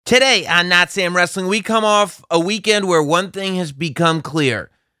Today on Not Sam Wrestling, we come off a weekend where one thing has become clear.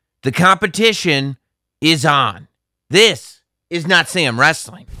 The competition is on. This is Not Sam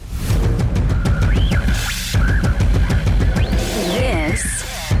Wrestling. This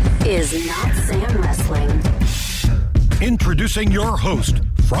is Not Sam Wrestling. Introducing your host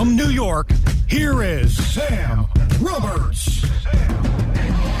from New York, here is Sam Roberts.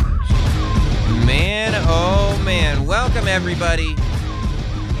 Man, oh man. Welcome, everybody.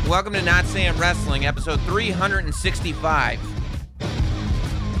 Welcome to Not Sam Wrestling, episode 365.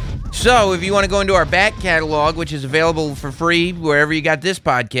 So, if you want to go into our back catalog, which is available for free wherever you got this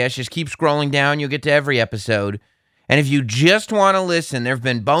podcast, just keep scrolling down. You'll get to every episode. And if you just want to listen, there have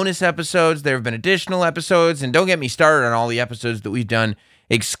been bonus episodes, there have been additional episodes, and don't get me started on all the episodes that we've done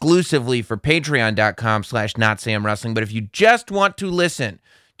exclusively for patreon.com/NotSamWrestling. But if you just want to listen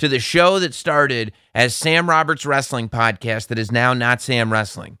to the show that started as Sam Roberts Wrestling Podcast that is now Not Sam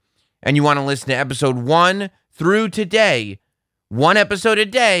Wrestling, and you want to listen to episode 1 through today, one episode a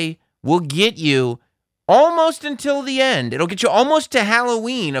day will get you almost until the end. It'll get you almost to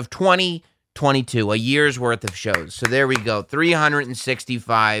Halloween of 2022, a year's worth of shows. So there we go,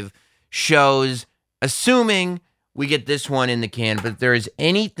 365 shows, assuming we get this one in the can. But if there is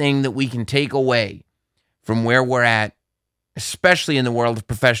anything that we can take away from where we're at, especially in the world of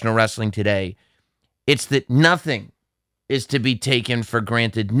professional wrestling today, it's that nothing is to be taken for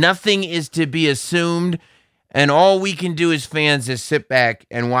granted. Nothing is to be assumed. And all we can do as fans is sit back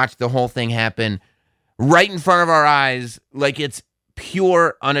and watch the whole thing happen right in front of our eyes like it's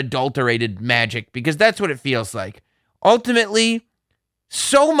pure, unadulterated magic, because that's what it feels like. Ultimately,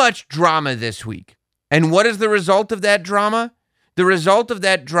 so much drama this week. And what is the result of that drama? The result of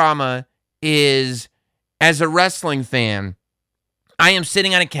that drama is, as a wrestling fan, I am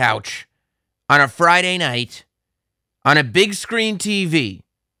sitting on a couch on a Friday night on a big screen TV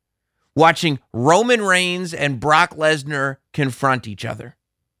watching Roman Reigns and Brock Lesnar confront each other,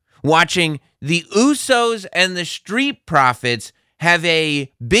 watching the Usos and the Street Profits have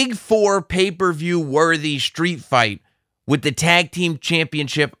a Big Four pay-per-view worthy street fight with the tag team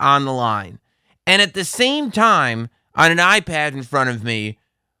championship on the line. And at the same time, on an iPad in front of me,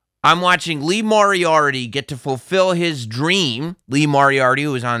 I'm watching Lee Moriarty get to fulfill his dream. Lee Moriarty,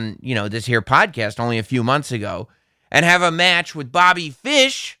 who was on, this here podcast only a few months ago, and have a match with Bobby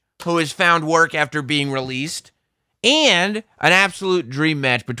Fish, who has found work after being released, and an absolute dream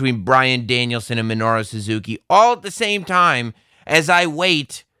match between Bryan Danielson and Minoru Suzuki, all at the same time as I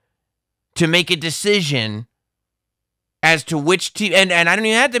wait to make a decision as to which team. And I don't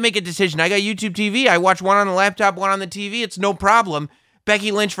even have to make a decision. I got YouTube TV. I watch one on the laptop, one on the TV. It's no problem. Becky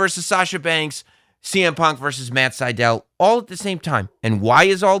Lynch versus Sasha Banks, CM Punk versus Matt Sydal, all at the same time. And why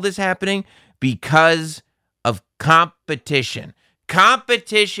is all this happening? Because of competition.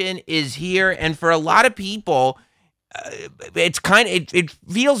 Competition is here, and for a lot of people, it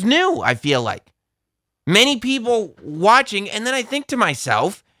feels new, I feel like. Many people watching, and then I think to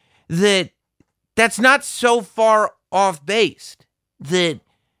myself that that's not so far off base, that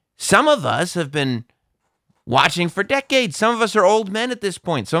some of us have been watching for decades. Some of us are old men at this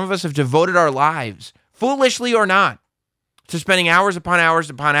point. Some of us have devoted our lives, foolishly or not, to spending hours upon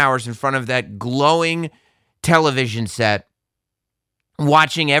hours upon hours in front of that glowing television set,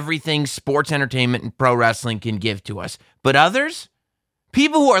 watching everything sports entertainment and pro wrestling can give to us. But others,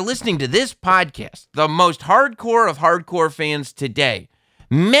 people who are listening to this podcast, the most hardcore of hardcore fans today,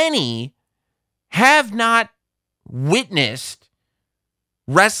 many have not witnessed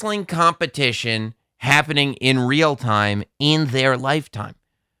wrestling competition happening in real time in their lifetime.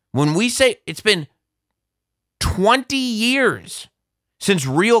 When we say it's been 20 years since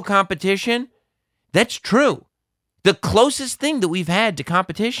real competition, that's true. The closest thing that we've had to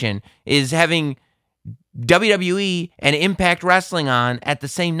competition is having WWE and Impact Wrestling on at the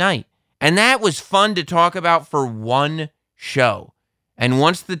same night. And that was fun to talk about for one show. And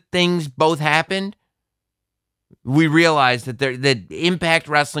once the things both happened, we realized that Impact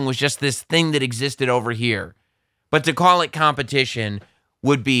Wrestling was just this thing that existed over here. But to call it competition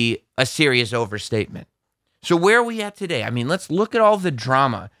would be a serious overstatement. So where are we at today? I mean, let's look at all the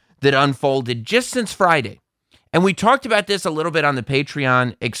drama that unfolded just since Friday. And we talked about this a little bit on the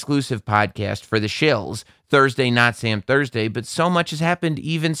Patreon exclusive podcast for the Shills, Thursday, Not Sam Thursday, but so much has happened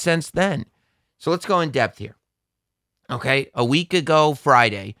even since then. So let's go in depth here. Okay, a week ago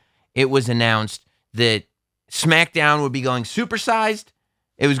Friday, it was announced that SmackDown would be going supersized.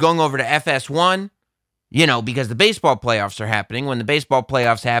 It was going over to FS1, because the baseball playoffs are happening. When the baseball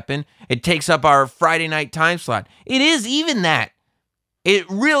playoffs happen, it takes up our Friday night time slot. It is even that. It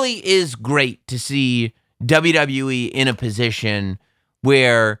really is great to see WWE in a position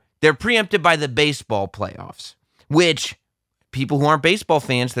where they're preempted by the baseball playoffs, which people who aren't baseball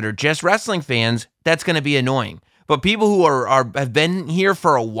fans that are just wrestling fans, that's going to be annoying. But people who have been here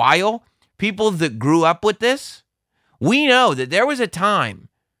for a while, people that grew up with this, we know that there was a time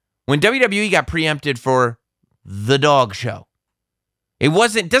when WWE got preempted for the dog show.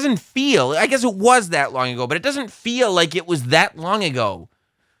 It doesn't feel, I guess it was that long ago, but it doesn't feel like it was that long ago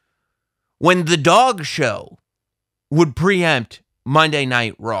when the dog show would preempt Monday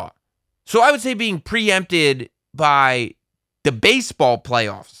Night Raw. So I would say being preempted by the baseball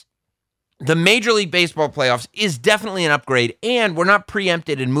playoffs, the Major League Baseball playoffs, is definitely an upgrade, and we're not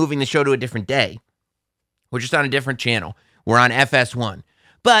preempted in moving the show to a different day. We're just on a different channel. We're on FS1.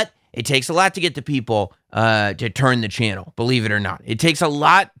 But it takes a lot to get the people to turn the channel, believe it or not. It takes a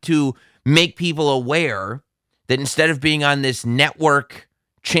lot to make people aware that instead of being on this network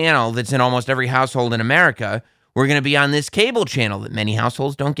channel that's in almost every household in America, we're going to be on this cable channel that many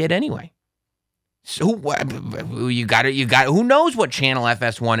households don't get anyway. So who knows what channel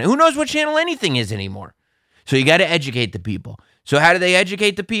FS1, who knows what channel anything is anymore? So you got to educate the people. So how do they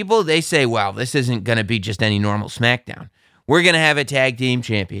educate the people? They say, well, this isn't going to be just any normal SmackDown. We're going to have a tag team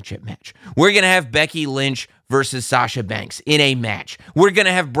championship match. We're going to have Becky Lynch versus Sasha Banks in a match. We're going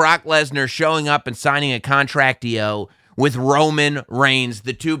to have Brock Lesnar showing up and signing a contract deal with Roman Reigns,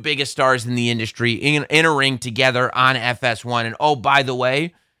 the two biggest stars in the industry, in a ring together on FS1. And oh, by the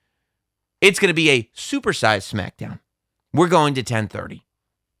way, it's going to be a supersized SmackDown. We're going to 10:30.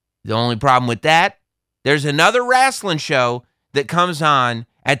 The only problem with that, there's another wrestling show that comes on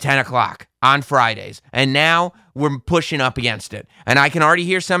at 10 o'clock on Fridays. And now we're pushing up against it. And I can already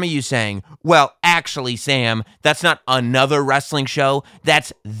hear some of you saying, well, actually, Sam, that's not another wrestling show.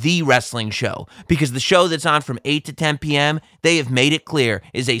 That's the wrestling show. Because the show that's on from 8 to 10 p.m., they have made it clear,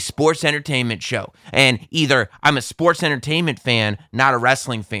 is a sports entertainment show. And either I'm a sports entertainment fan, not a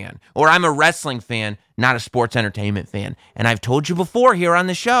wrestling fan, or I'm a wrestling fan, not a sports entertainment fan. And I've told you before here on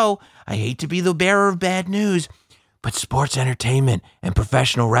the show, I hate to be the bearer of bad news, but sports entertainment and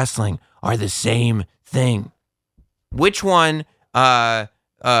professional wrestling are the same thing. Which one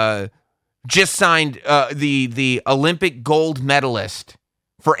just signed the Olympic gold medalist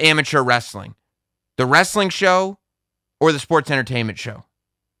for amateur wrestling? The wrestling show or the sports entertainment show?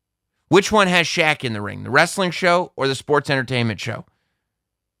 Which one has Shaq in the ring? The wrestling show or the sports entertainment show?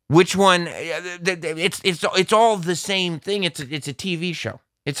 Which one? It's all the same thing. It's a TV show.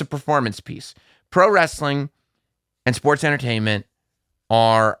 It's a performance piece. Pro wrestling and sports entertainment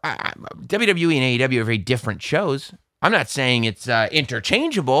are WWE and AEW are very different shows. I'm not saying it's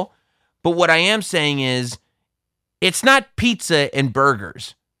interchangeable, but what I am saying is it's not pizza and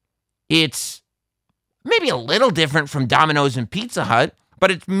burgers. It's maybe a little different from Domino's and Pizza Hut,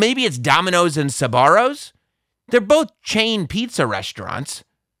 but maybe it's Domino's and Sbarro's. They're both chain pizza restaurants.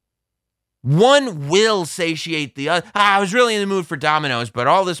 One will satiate the other. I was really in the mood for Domino's, but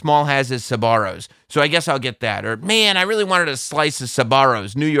all this mall has is Sbarro's, so I guess I'll get that. Or, man, I really wanted a slice of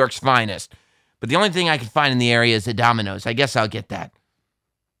Sbarro's, New York's finest. But the only thing I could find in the area is a Domino's. I guess I'll get that.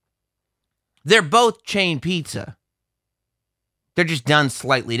 They're both chain pizza. They're just done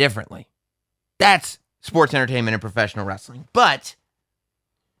slightly differently. That's sports entertainment and professional wrestling. But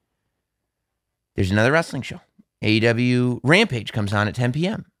there's another wrestling show. AEW Rampage comes on at 10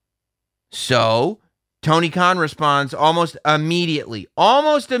 p.m. So Tony Khan responds almost immediately,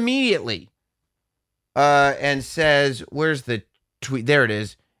 and says, where's the tweet? There it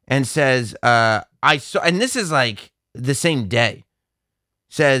is. And says, I saw, and this is like the same day,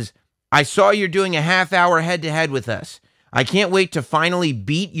 says, I saw you're doing a half-hour head-to-head with us. I can't wait to finally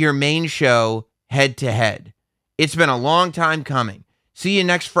beat your main show head-to-head. It's been a long time coming. See you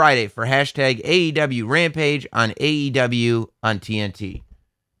next Friday for hashtag AEW Rampage on AEW on TNT.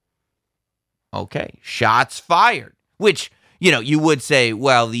 Okay, shots fired. Which, you would say,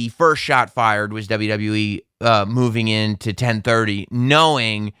 well, the first shot fired was WWE moving into 10:30,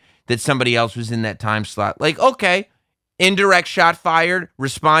 knowing that somebody else was in that time slot. Like, okay, indirect shot fired,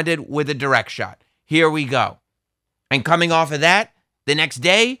 responded with a direct shot. Here we go. And coming off of that, the next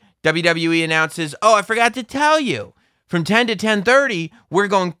day, WWE announces, oh, I forgot to tell you, from 10 to 10:30, we're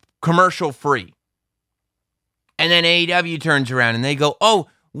going commercial free. And then AEW turns around and they go, oh,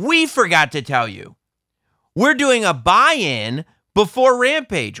 we forgot to tell you. We're doing a buy-in before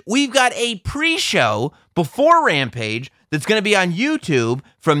Rampage. We've got a pre-show before Rampage that's going to be on YouTube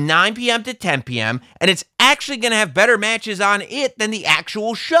from 9 p.m. to 10 p.m., and it's actually going to have better matches on it than the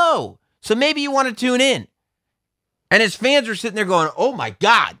actual show. So maybe you want to tune in. And his fans are sitting there going, oh my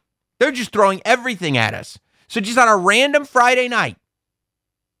God, they're just throwing everything at us. So just on a random Friday night,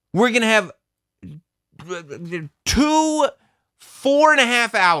 we're going to have two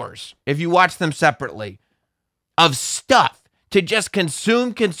 4.5 hours, if you watch them separately, of stuff to just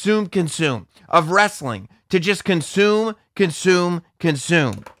consume, of wrestling to just consume.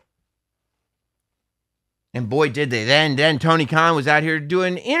 And boy, did they. Then Tony Khan was out here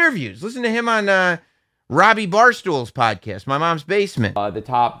doing interviews. Listen to him on Robbie Barstool's podcast, My Mom's Basement. The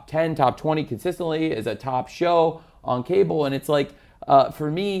top 10, top 20 consistently is a top show on cable. And it's like, for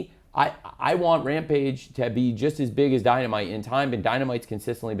me, I want Rampage to be just as big as Dynamite in time, and Dynamite's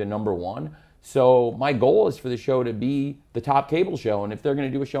consistently been number one. So my goal is for the show to be the top cable show. And if they're going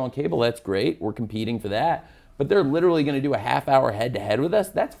to do a show on cable, that's great. We're competing for that. But they're literally going to do a half-hour head-to-head with us.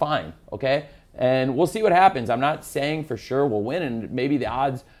 That's fine, okay? And we'll see what happens. I'm not saying for sure we'll win, and maybe the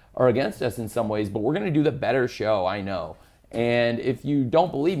odds are against us in some ways, but we're going to do the better show, I know. And if you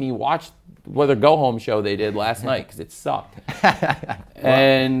don't believe me, watch the go-home show they did last night, because it sucked.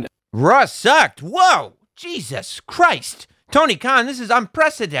 And Russ sucked. Whoa, Jesus Christ. Tony Khan, this is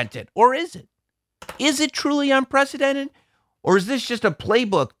unprecedented. Or is it? Is it truly unprecedented? Or is this just a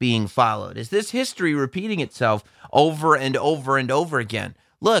playbook being followed? Is this history repeating itself over and over and over again?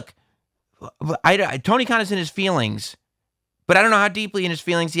 Look, Tony Khan is in his feelings, but I don't know how deeply in his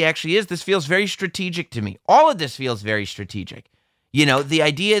feelings he actually is. This feels very strategic to me. All of this feels very strategic. You know, the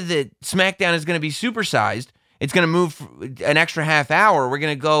idea that SmackDown is going to be supersized, it's going to move an extra half hour, we're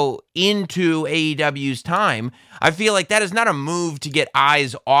going to go into AEW's time. I feel like that is not a move to get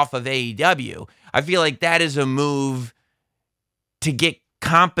eyes off of AEW. I feel like that is a move to get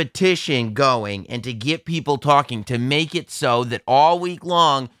competition going and to get people talking, to make it so that all week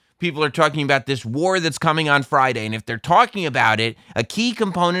long people are talking about this war that's coming on Friday. And if they're talking about it, a key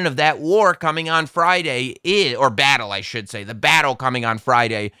component of that war coming on Friday is, or battle, I should say, the battle coming on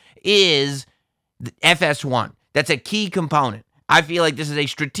Friday is FS1. That's a key component. I feel like this is a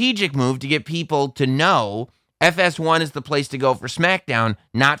strategic move to get people to know FS1 is the place to go for SmackDown,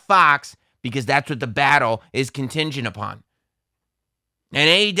 not Fox, because that's what the battle is contingent upon. And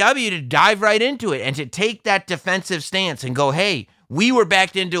AEW to dive right into it and to take that defensive stance and go, hey, we were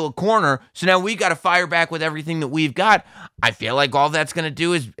backed into a corner, so now we got to fire back with everything that we've got. I feel like all that's going to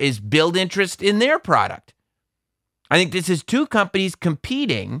do is build interest in their product. I think this is two companies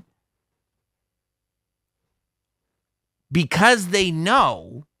competing because they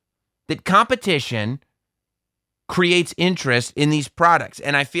know that competition creates interest in these products.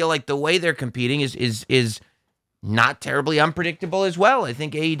 And I feel like the way they're competing is not terribly unpredictable as well. I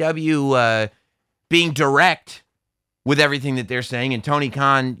think AEW being direct with everything that they're saying, and Tony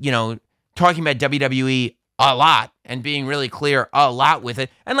Khan, you know, talking about WWE a lot and being really clear a lot with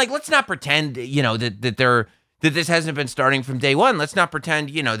it. And like, let's not pretend, you know, that this hasn't been starting from day one. Let's not pretend,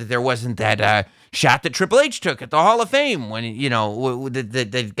 you know, that there wasn't that shot that Triple H took at the Hall of Fame when, you know,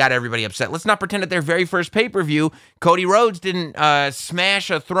 that got everybody upset. Let's not pretend that their very first pay-per-view, Cody Rhodes didn't smash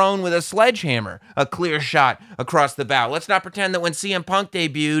a throne with a sledgehammer, a clear shot across the bow. Let's not pretend that when CM Punk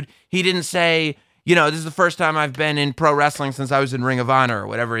debuted, he didn't say, you know, this is the first time I've been in pro wrestling since I was in Ring of Honor, or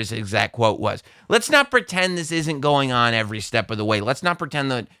whatever his exact quote was. Let's not pretend this isn't going on every step of the way. Let's not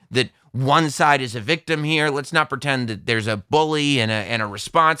pretend that one side is a victim here. Let's not pretend that there's a bully and a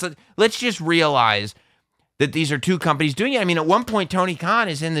response. Let's just realize that these are two companies doing it. I mean, at one point, Tony Khan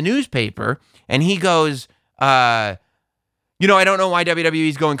is in the newspaper, and he goes, you know, I don't know why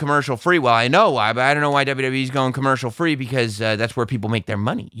WWE's going commercial free. Well, I know why, but I don't know why WWE's going commercial free, because that's where people make their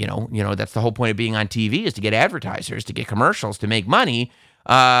money. You know, that's the whole point of being on TV, is to get advertisers, to get commercials, to make money.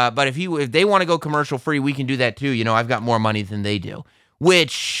 But if they want to go commercial free, we can do that too. You know, I've got more money than they do,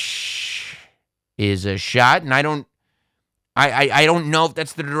 which is a shot. And I don't know if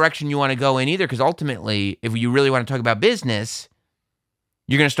that's the direction you want to go in either, because ultimately, if you really want to talk about business,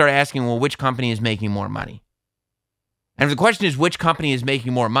 you're going to start asking, well, which company is making more money? And if the question is which company is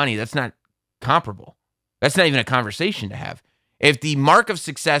making more money, that's not comparable. That's not even a conversation to have. If the mark of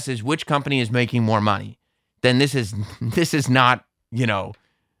success is which company is making more money, then this is not, you know,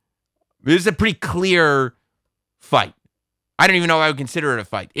 this is a pretty clear fight. I don't even know if I would consider it a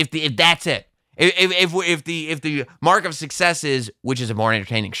fight. If that's it. If the mark of success is which is a more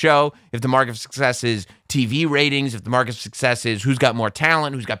entertaining show, if the mark of success is TV ratings, if the mark of success is who's got more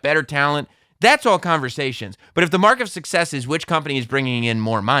talent, who's got better talent, that's all conversations. But if the mark of success is which company is bringing in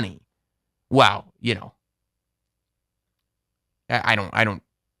more money, well, you know, I don't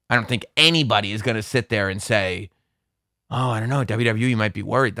think anybody is going to sit there and say, oh, I don't know, WWE might be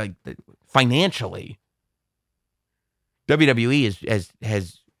worried. Like financially, WWE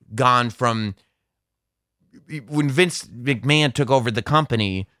has gone from, when Vince McMahon took over the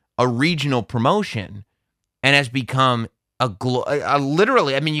company, a regional promotion, and has become a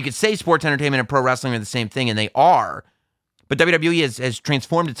literally, I mean, you could say sports entertainment and pro wrestling are the same thing, and they are, But WWE has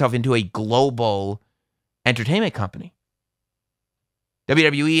transformed itself into a global entertainment company.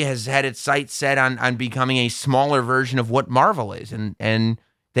 WWE has had its sights set on becoming a smaller version of what Marvel is, and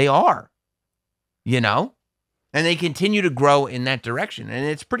they are, you know? And they continue to grow in that direction. And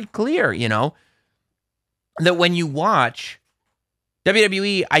it's pretty clear, you know, that when you watch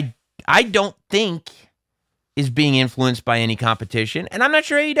WWE, I don't think is being influenced by any competition. And I'm not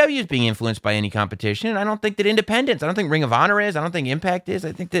sure AEW is being influenced by any competition. And I don't think that Independence, I don't think Ring of Honor is, I don't think Impact is.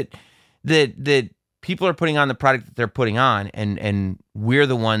 I think that people are putting on the product that they're putting on, and we're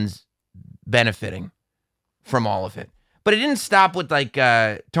the ones benefiting from all of it. But it didn't stop with like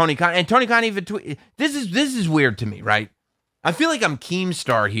Tony Khan. And Tony Khan even tweeted, this is weird to me, right? I feel like I'm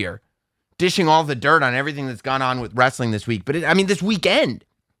Keemstar here, dishing all the dirt on everything that's gone on with wrestling this week. But this weekend.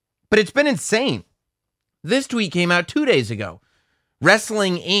 But it's been insane. This tweet came out 2 days ago.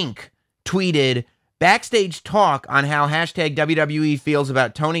 Wrestling Inc. tweeted backstage talk on how hashtag WWE feels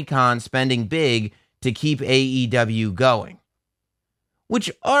about Tony Khan spending big to keep AEW going.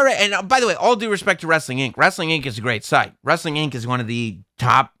 Which, all right, and by the way, all due respect to Wrestling Inc. Wrestling Inc. is a great site. Wrestling Inc. is one of the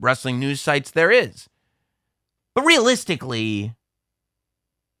top wrestling news sites there is. But realistically,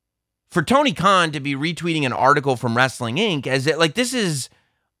 for Tony Khan to be retweeting an article from Wrestling Inc. as it, like, this is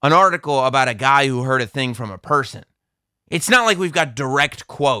an article about a guy who heard a thing from a person. It's not like we've got direct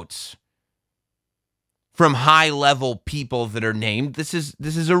quotes from high-level people that are named. This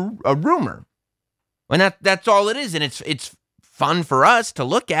is a rumor. And that's all it is. And it's fun for us to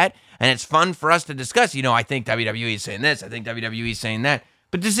look at, and it's fun for us to discuss. You know, I think WWE is saying this, I think WWE is saying that.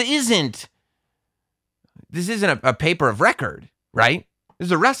 But this isn't a paper of record, right? This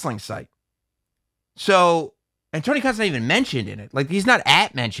is a wrestling site. So, and Tony Khan's not even mentioned in it. Like, he's not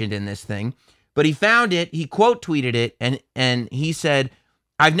mentioned in this thing, but he found it, he quote tweeted it, and he said,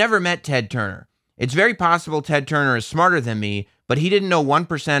 "I've never met Ted Turner. It's very possible Ted Turner is smarter than me, but he didn't know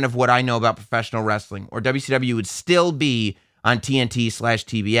 1% of what I know about professional wrestling, or WCW would still be on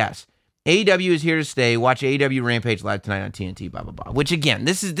TNT/TBS. AEW is here to stay. Watch AEW Rampage live tonight on TNT, blah, blah, blah." Which, again,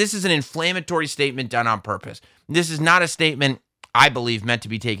 this is an inflammatory statement done on purpose. This is not a statement, I believe, meant to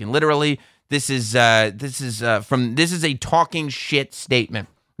be taken literally. This is a talking shit statement.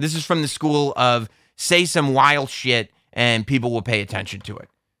 This is from the school of say some wild shit and people will pay attention to it.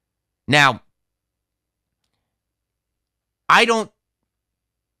 Now, I don't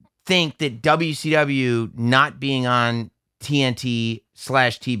think that WCW not being on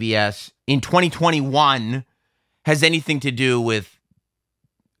TNT/TBS in 2021 has anything to do with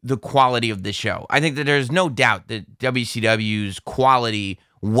the quality of the show. I think that there's no doubt that WCW's quality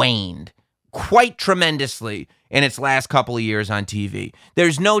waned quite tremendously in its last couple of years on TV.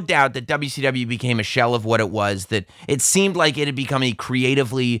 There's no doubt that WCW became a shell of what it was, that it seemed like it had become a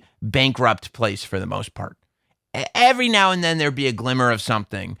creatively bankrupt place for the most part. Every now and then there'd be a glimmer of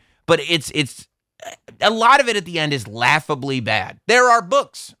something, but it's a lot of it at the end is laughably bad. There are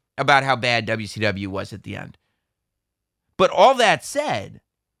books about how bad WCW was at the end. But all that said,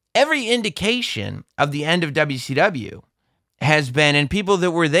 every indication of the end of WCW has been, and people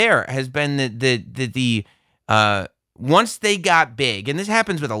that were there, has been that once they got big, and this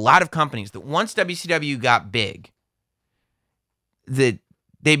happens with a lot of companies, that once WCW got big, that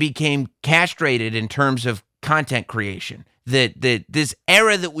they became castrated in terms of content creation. That this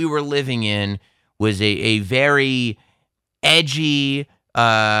era that we were living in was a very edgy,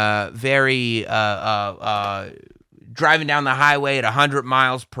 very driving down the highway at 100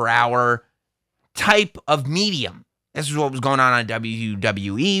 miles per hour type of medium. This is what was going on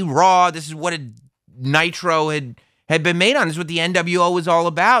WWE, Raw. This is what Nitro had been made on. This is what the NWO was all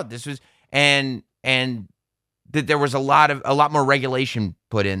about. This was and that there was a lot more regulation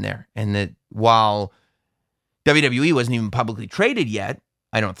put in there, and that while WWE wasn't even publicly traded yet,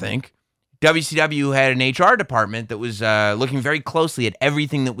 I don't think, WCW had an HR department that was looking very closely at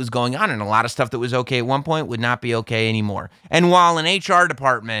everything that was going on, and a lot of stuff that was okay at one point would not be okay anymore. And while an HR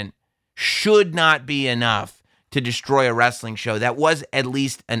department should not be enough to destroy a wrestling show, that was at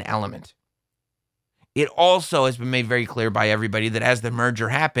least an element. It also has been made very clear by everybody that as the merger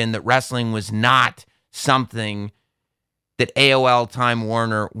happened, that wrestling was not something that AOL Time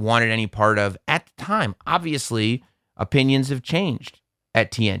Warner wanted any part of at the time. Obviously, opinions have changed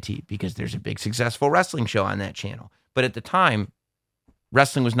at TNT because there's a big successful wrestling show on that channel. But at the time,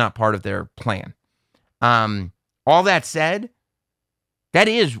 wrestling was not part of their plan. All that said, that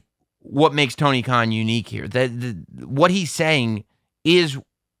is what makes Tony Khan unique here. What he's saying is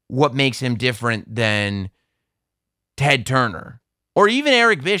what makes him different than Ted Turner or even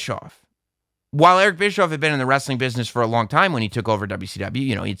Eric Bischoff. While Eric Bischoff had been in the wrestling business for a long time when he took over WCW,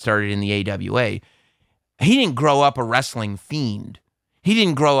 you know, he'd started in the AWA. he didn't grow up a wrestling fiend. He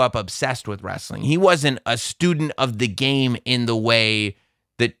didn't grow up obsessed with wrestling. He wasn't a student of the game in the way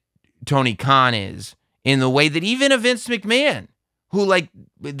that Tony Khan is, in the way that even a Vince McMahon, who, like,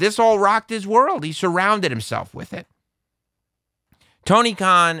 this all rocked his world. He surrounded himself with it. Tony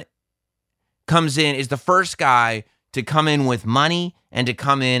Khan comes in, is the first guy to come in with money and to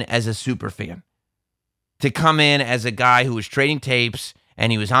come in as a super fan. To come in as a guy who was trading tapes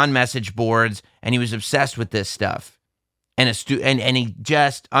and he was on message boards and he was obsessed with this stuff. And he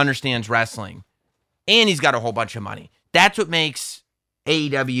just understands wrestling. And he's got a whole bunch of money. That's what makes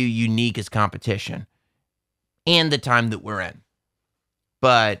AEW unique as competition and the time that we're in.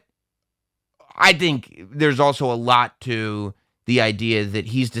 But I think there's also a lot to the idea that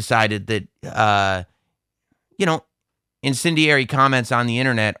he's decided that, incendiary comments on the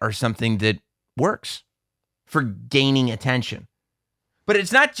internet are something that works for gaining attention. But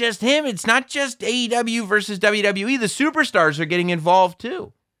it's not just him. It's not just AEW versus WWE. The superstars are getting involved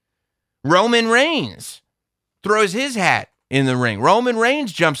too. Roman Reigns throws his hat in the ring. Roman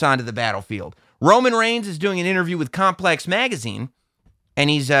Reigns jumps onto the battlefield. Roman Reigns is doing an interview with Complex Magazine, and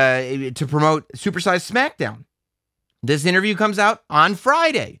he's to promote Supersized SmackDown. This interview comes out on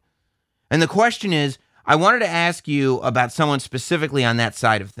Friday. And the question is, I wanted to ask you about someone specifically on that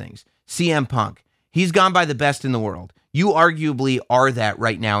side of things. CM Punk. He's gone by the best in the world. You arguably are that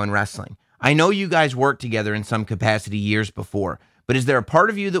right now in wrestling. I know you guys worked together in some capacity years before, but is there a part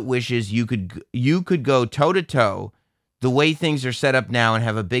of you that wishes you could go toe-to-toe the way things are set up now and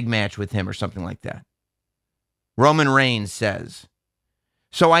have a big match with him or something like that? Roman Reigns says,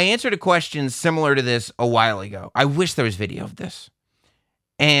 so I answered a question similar to this a while ago. I wish there was video of this.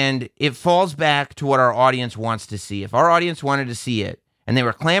 And it falls back to what our audience wants to see. If our audience wanted to see it and they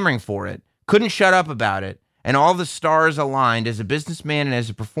were clamoring for it, couldn't shut up about it, and all the stars aligned as a businessman and as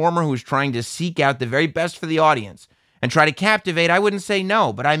a performer who was trying to seek out the very best for the audience and try to captivate, I wouldn't say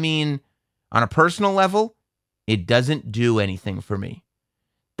no. But I mean, on a personal level, it doesn't do anything for me.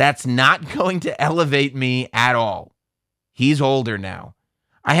 That's not going to elevate me at all. He's older now.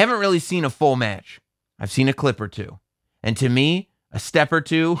 I haven't really seen a full match. I've seen a clip or two. And to me, a step or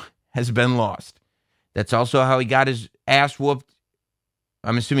two has been lost. That's also how he got his ass whooped.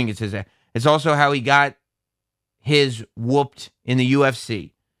 I'm assuming it's his ass. It's also how he got his whooped in the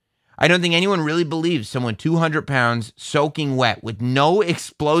UFC. I don't think anyone really believes someone 200 pounds soaking wet with no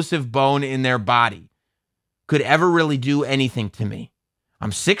explosive bone in their body could ever really do anything to me. I'm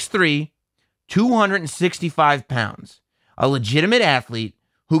 6'3", 265 pounds, a legitimate athlete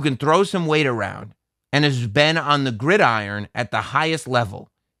who can throw some weight around and has been on the gridiron at the highest level,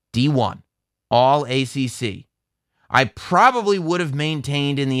 D1, all ACC. I probably would have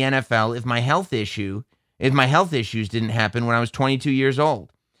maintained in the NFL if my health issues didn't happen when I was 22 years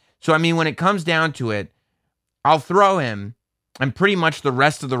old. So, I mean, when it comes down to it, I'll throw him and pretty much the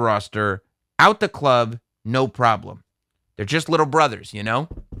rest of the roster out the club, no problem. They're just little brothers, you know?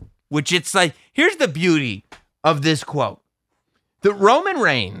 Which it's like, here's the beauty of this quote. That Roman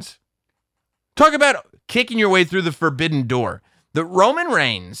Reigns, talk about kicking your way through the forbidden door. That Roman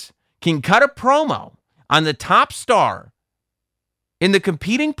Reigns can cut a promo on the top star in the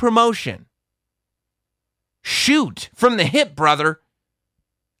competing promotion, shoot from the hip, brother,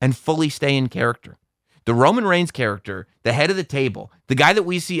 and fully stay in character. The Roman Reigns character, the head of the table, the guy that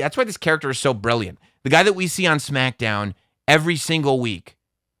we see, that's why this character is so brilliant. The guy that we see on SmackDown every single week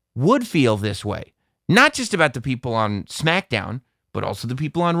would feel this way. Not just about the people on SmackDown, but also the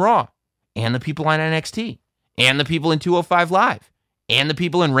people on Raw, and the people on NXT, and the people in 205 Live, and the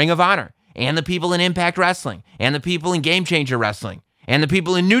people in Ring of Honor, and the people in Impact Wrestling, and the people in Game Changer Wrestling, and the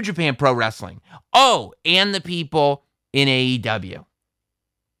people in New Japan Pro Wrestling. Oh, and the people in AEW.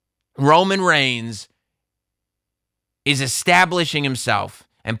 Roman Reigns is establishing himself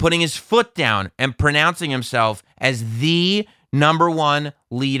and putting his foot down and pronouncing himself as the number one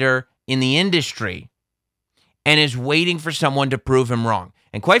leader in the industry and is waiting for someone to prove him wrong.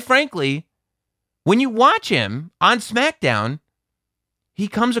 And quite frankly, when you watch him on SmackDown, he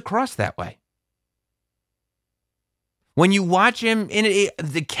comes across that way. When you watch him,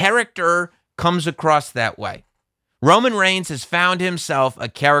 the character comes across that way. Roman Reigns has found himself a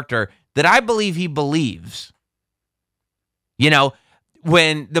character that I believe he believes. You know,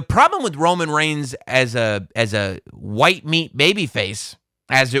 when the problem with Roman Reigns as a white meat babyface,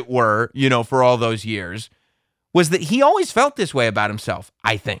 as it were, you know, for all those years, was that he always felt this way about himself,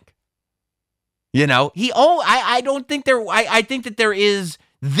 I think. You know, I think that there is,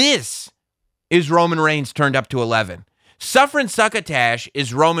 this is Roman Reigns turned up to 11. Suffering Succotash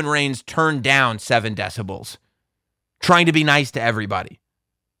is Roman Reigns turned down 7 decibels, trying to be nice to everybody.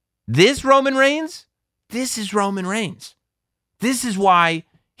 This Roman Reigns, This is Roman Reigns. This is why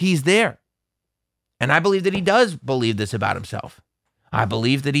he's there. And I believe that he does believe this about himself. I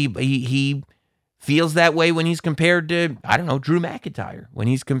believe that he feels that way when he's compared to, I don't know, Drew McIntyre. When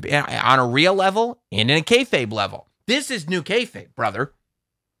he's on a real level and in a kayfabe level. This is new kayfabe, brother.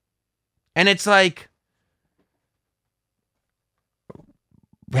 And it's like,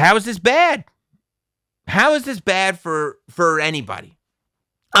 how is this bad? How is this bad for anybody?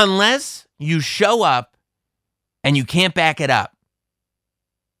 Unless you show up and you can't back it up,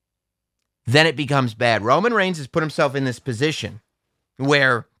 then it becomes bad. Roman Reigns has put himself in this position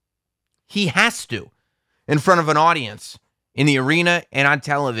where he has to, in front of an audience, in the arena and on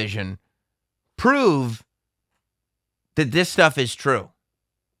television, prove that this stuff is true.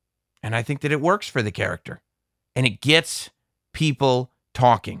 And I think that it works for the character. And it gets people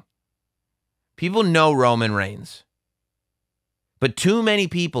talking. People know Roman Reigns. But too many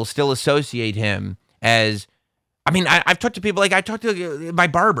people still associate him as, I've talked to people, like I talked to my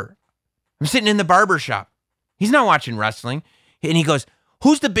barber. I'm sitting in the barber shop. He's not watching wrestling. And he goes,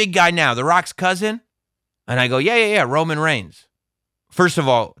 who's the big guy now? The Rock's cousin? And I go, yeah, Roman Reigns. First of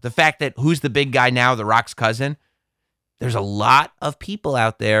all, the fact that who's the big guy now, The Rock's cousin, there's a lot of people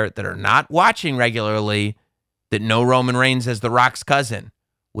out there that are not watching regularly that know Roman Reigns as The Rock's cousin,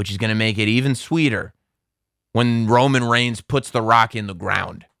 which is going to make it even sweeter when Roman Reigns puts The Rock in the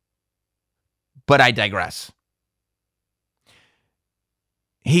ground. But I digress.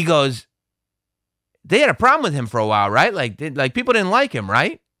 He goes, they had a problem with him for a while, right? Like people didn't like him,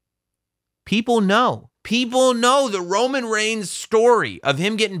 right? People know. People know the Roman Reigns story of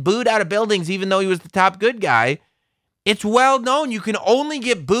him getting booed out of buildings even though he was the top good guy. It's well known. You can only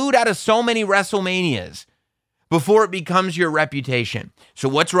get booed out of so many WrestleManias before it becomes your reputation. So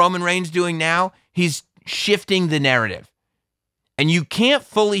what's Roman Reigns doing now? He's shifting the narrative. And you can't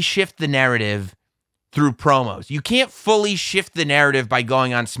fully shift the narrative through promos. You can't fully shift the narrative by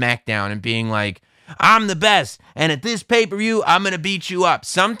going on SmackDown and being like, I'm the best, and at this pay-per-view, I'm going to beat you up.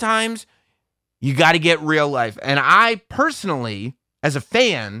 Sometimes you got to get real life. And I personally, as a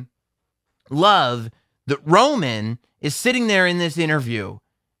fan, love that Roman is sitting there in this interview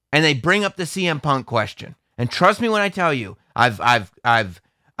and they bring up the CM Punk question. And trust me when I tell you, I've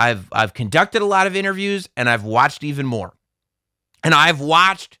conducted a lot of interviews and I've watched even more. And I've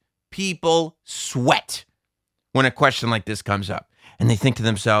watched people sweat when a question like this comes up. And they think to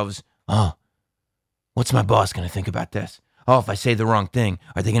themselves, oh, what's my boss going to think about this? Oh, if I say the wrong thing,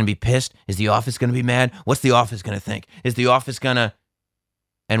 are they going to be pissed? Is the office going to be mad? What's the office going to think? Is the office going to...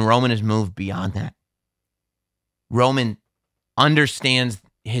 And Roman has moved beyond that. Roman understands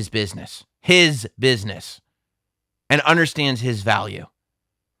his business, and understands his value.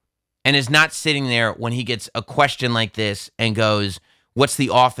 And is not sitting there when he gets a question like this and goes, what's the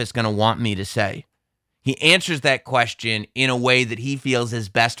office going to want me to say? He answers that question in a way that he feels is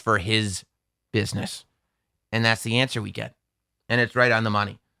best for his business. And that's the answer we get. And it's right on the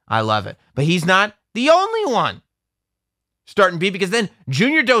money. I love it. But he's not the only one starting beef, because then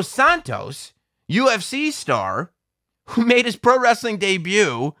Junior Dos Santos, UFC star, who made his pro wrestling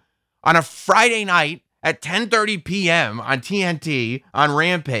debut on a Friday night at 10:30 p.m. on TNT on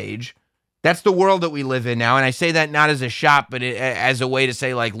Rampage. That's the world that we live in now. And I say that not as a shot, but as a way to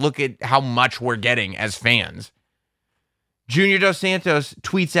say, like, look at how much we're getting as fans. Junior Dos Santos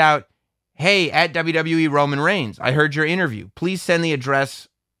tweets out, hey, at WWE Roman Reigns, I heard your interview. Please send the address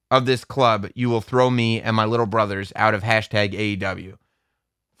of this club. You will throw me and my little brothers out of hashtag AEW.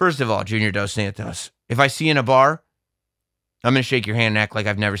 First of all, Junior Dos Santos, if I see you in a bar, I'm going to shake your hand and act like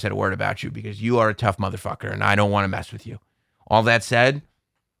I've never said a word about you, because you are a tough motherfucker and I don't want to mess with you. All that said,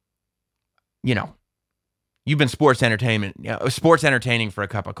 you know, you've been sports entertaining for a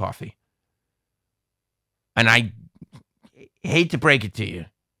cup of coffee. And I hate to break it to you,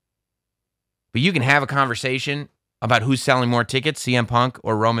 but you can have a conversation about who's selling more tickets, CM Punk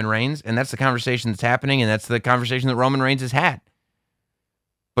or Roman Reigns, and that's the conversation that's happening, and that's the conversation that Roman Reigns has had.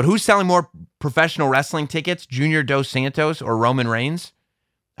 But who's selling more professional wrestling tickets, Junior Dos Santos or Roman Reigns?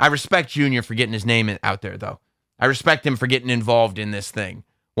 I respect Junior for getting his name out there, though. I respect him for getting involved in this thing.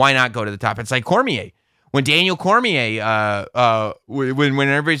 Why not go to the top? It's like Cormier. When Daniel Cormier, when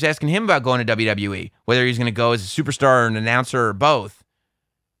everybody's asking him about going to WWE, whether he's going to go as a superstar or an announcer or both,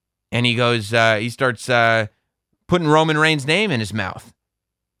 and he goes, he starts putting Roman Reigns' name in his mouth.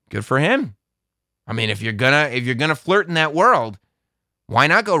 Good for him. I mean, if you're gonna flirt in that world, why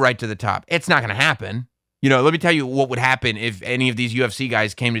not go right to the top? It's not gonna happen. You know, let me tell you what would happen if any of these UFC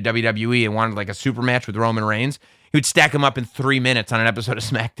guys came to WWE and wanted like a super match with Roman Reigns. He would stack them up in 3 minutes on an episode of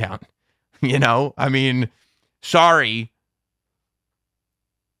SmackDown. You know, I mean, sorry.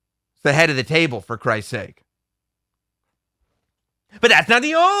 It's the head of the table, for Christ's sake. But that's not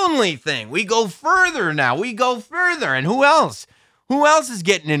the only thing. We go further now. We go further. And who else? Who else is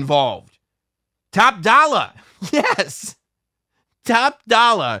getting involved? Top Dollar. Yes. Top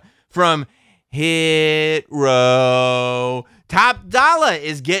Dollar from Hit Row. Top Dollar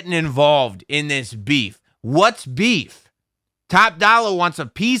is getting involved in this beef. What's beef? Top Dollar wants a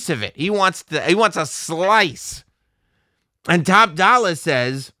piece of it. He wants a slice. And Top Dollar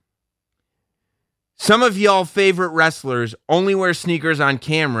says, some of y'all favorite wrestlers only wear sneakers on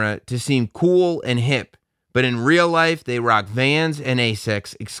camera to seem cool and hip, but in real life, they rock Vans and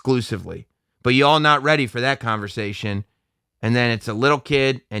Asics exclusively. But y'all not ready for that conversation. And then it's a little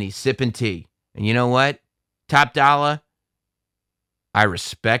kid, and he's sipping tea. And you know what? Top Dollar, I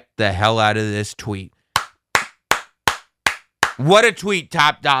respect the hell out of this tweet. What a tweet,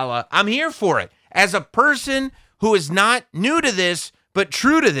 Top Dollar. I'm here for it. As a person who is not new to this, but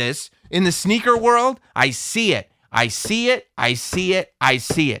true to this, in the sneaker world, I see it. I see it. I see it. I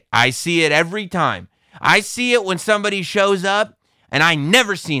see it. I see it every time. I see it when somebody shows up, and I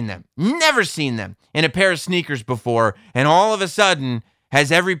never seen them in a pair of sneakers before, and all of a sudden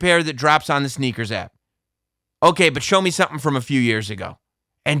has every pair that drops on the sneakers app. Okay, but show me something from a few years ago.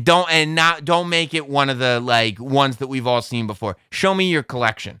 And don't make it one of the ones that we've all seen before. Show me your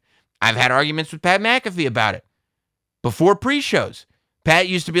collection. I've had arguments with Pat McAfee about it. Before pre-shows, Pat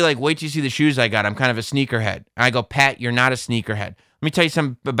used to be like, wait till you see the shoes I got. I'm kind of a sneakerhead. And I go, Pat, you're not a sneakerhead. Let me tell you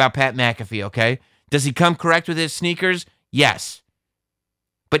something about Pat McAfee, okay? Does he come correct with his sneakers? Yes.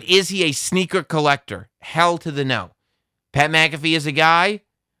 But is he a sneaker collector? Hell to the no. Pat McAfee is a guy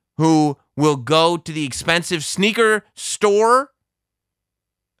who will go to the expensive sneaker store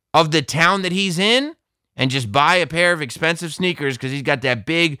of the town that he's in and just buy a pair of expensive sneakers because he's got that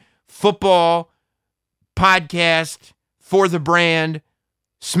big football podcast for the brand,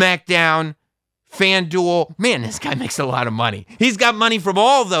 SmackDown, FanDuel. Man, this guy makes a lot of money. He's got money from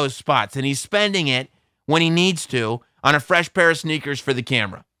all those spots, and he's spending it when he needs to on a fresh pair of sneakers for the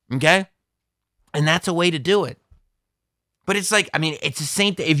camera, okay? And that's a way to do it. But it's like, I mean, it's the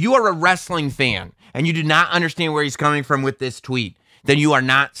same thing. If you are a wrestling fan and you do not understand where he's coming from with this tweet, then you are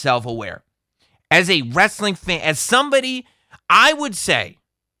not self-aware. As a wrestling fan, as somebody, I would say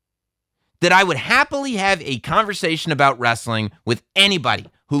that I would happily have a conversation about wrestling with anybody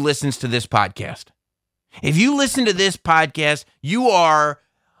who listens to this podcast. If you listen to this podcast, you are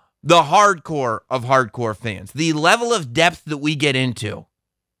the hardcore of hardcore fans. The level of depth that we get into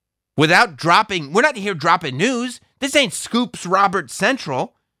without dropping, we're not here dropping news. This ain't Scoops Roberts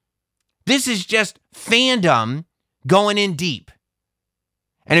Central. This is just fandom going in deep.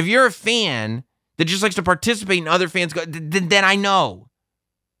 And if you're a fan that just likes to participate in other fans, then I know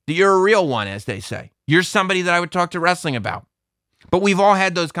that you're a real one, as they say. You're somebody that I would talk to wrestling about. But we've all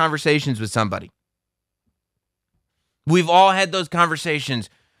had those conversations with somebody. We've all had those conversations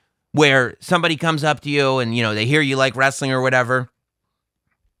where somebody comes up to you and, you know, they hear you like wrestling or whatever.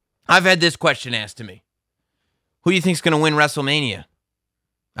 I've had this question asked to me. Who do you think's going to win WrestleMania?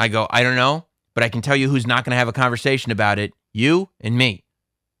 I go, I don't know, but I can tell you who's not going to have a conversation about it. You and me.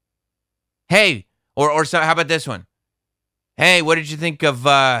 Hey, or so, how about this one? Hey, what did you think of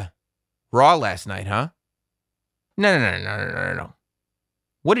Raw last night, huh? No.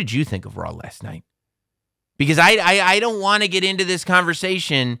 What did you think of Raw last night? Because I don't want to get into this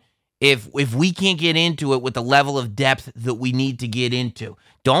conversation if we can't get into it with the level of depth that we need to get into.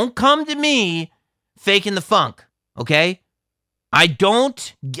 Don't come to me faking the funk, okay? I'm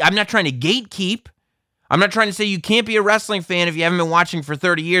not trying to gatekeep. I'm not trying to say you can't be a wrestling fan if you haven't been watching for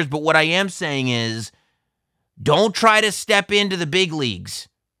 30 years, but what I am saying is don't try to step into the big leagues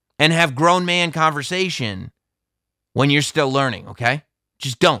and have grown man conversation when you're still learning, okay?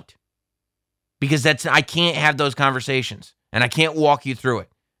 Just don't. Because I can't have those conversations, and I can't walk you through it.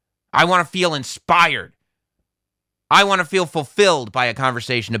 I want to feel inspired. I want to feel fulfilled by a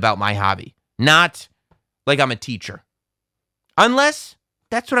conversation about my hobby, not like I'm a teacher. Unless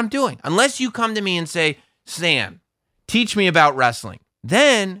that's what I'm doing. Unless you come to me and say, Sam, teach me about wrestling.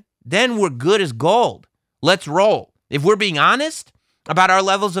 Then we're good as gold. Let's roll. If we're being honest about our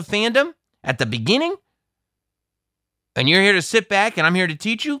levels of fandom at the beginning, and you're here to sit back and I'm here to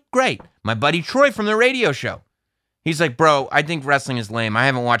teach you, great. My buddy Troy from the radio show, he's like, bro, I think wrestling is lame. I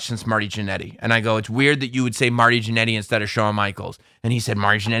haven't watched since Marty Jannetty. And I go, it's weird that you would say Marty Jannetty instead of Shawn Michaels. And he said,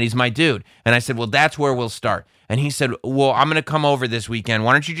 Marty Jannetty's my dude. And I said, well, that's where we'll start. And he said, well, I'm going to come over this weekend.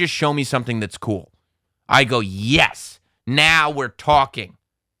 Why don't you just show me something that's cool? I go, yes. Now we're talking.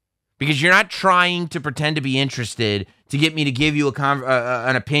 Because you're not trying to pretend to be interested to get me to give you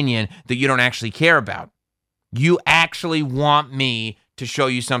an opinion that you don't actually care about. You actually want me to show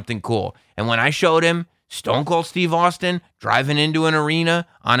you something cool. And when I showed him Stone Cold Steve Austin driving into an arena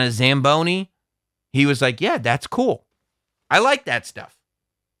on a Zamboni, he was like, yeah, that's cool. I like that stuff.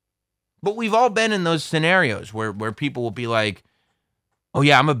 But we've all been in those scenarios where people will be like, oh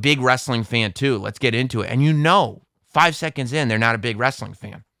yeah, I'm a big wrestling fan too. Let's get into it. And 5 seconds in, they're not a big wrestling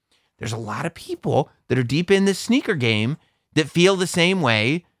fan. There's a lot of people that are deep in this sneaker game that feel the same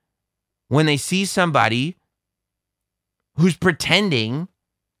way when they see somebody who's pretending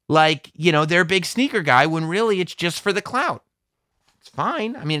like, they're a big sneaker guy when really it's just for the clout. It's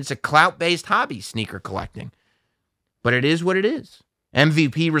fine. I mean, it's a clout-based hobby, sneaker collecting. But it is what it is.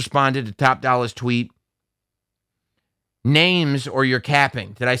 MVP responded to Top Dollar's tweet, names or you're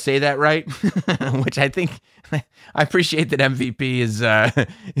capping. Did I say that right? Which I think, I appreciate that MVP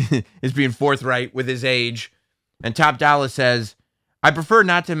is being forthright with his age. And Top Dollar says, I prefer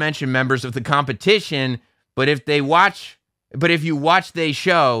not to mention members of the competition, but if you watch they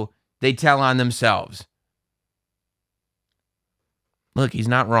show, they tell on themselves. Look, he's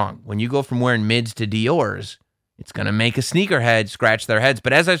not wrong. When you go from wearing mids to Dior's, it's going to make a sneakerhead scratch their heads.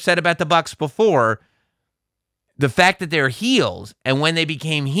 But as I've said about the Bucks before, the fact that they're heels, and when they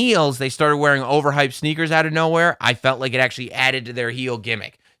became heels, they started wearing overhyped sneakers out of nowhere, I felt like it actually added to their heel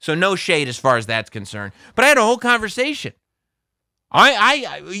gimmick. So no shade as far as that's concerned. But I had a whole conversation.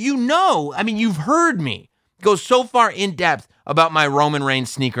 You've heard me go so far in depth about my Roman Reigns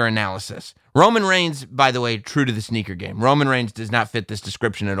sneaker analysis. Roman Reigns, by the way, true to the sneaker game. Roman Reigns does not fit this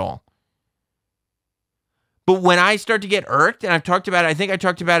description at all. But when I start to get irked, and I think I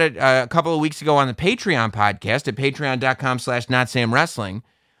talked about it a couple of weeks ago on the Patreon podcast at patreon.com/NotSamWrestling,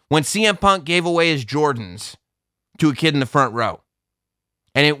 when CM Punk gave away his Jordans to a kid in the front row.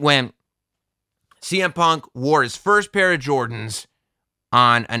 And it went, CM Punk wore his first pair of Jordans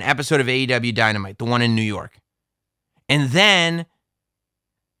on an episode of AEW Dynamite, the one in New York. And then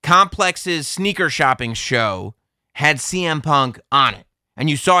Complex's sneaker shopping show had CM Punk on it. And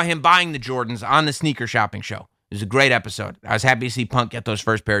you saw him buying the Jordans on the sneaker shopping show. It was a great episode. I was happy to see Punk get those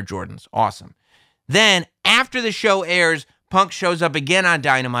first pair of Jordans. Awesome. Then, after the show airs, Punk shows up again on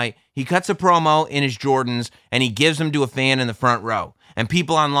Dynamite. He cuts a promo in his Jordans, and he gives them to a fan in the front row. And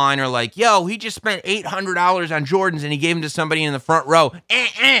people online are like, yo, he just spent $800 on Jordans, and he gave them to somebody in the front row.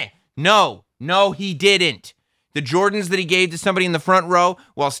 No, he didn't. The Jordans that he gave to somebody in the front row,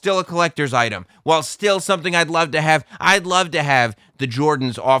 while still a collector's item, while still something I'd love to have the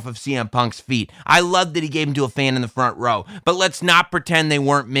Jordans off of CM Punk's feet. I love that he gave them to a fan in the front row. But let's not pretend they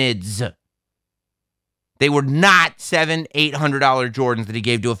weren't mids. They were not $700-800 Jordans that he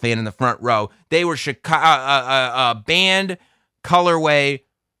gave to a fan in the front row. They were band colorway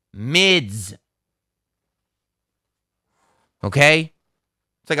mids. Okay?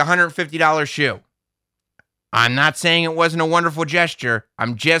 It's like a $150 shoe. I'm not saying it wasn't a wonderful gesture.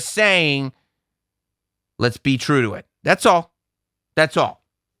 I'm just saying, let's be true to it. That's all. That's all.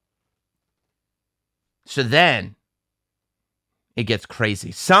 So then, it gets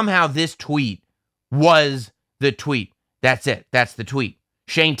crazy. Somehow this tweet was the tweet. That's it. That's the tweet.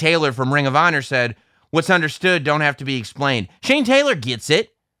 Shane Taylor from Ring of Honor said, what's understood don't have to be explained. Shane Taylor gets it.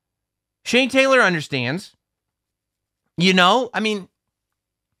 Shane Taylor understands.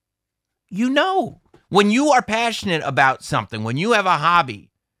 When you are passionate about something, when you have a hobby,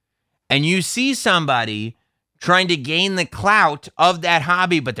 and you see somebody trying to gain the clout of that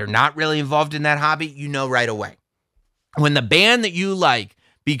hobby, but they're not really involved in that hobby, you know right away. When the band that you like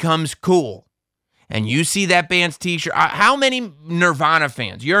becomes cool, and you see that band's t-shirt, how many Nirvana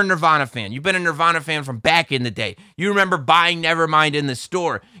fans? You're a Nirvana fan. You've been a Nirvana fan from back in the day. You remember buying Nevermind in the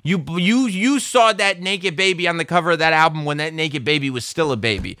store. You saw that naked baby on the cover of that album when that naked baby was still a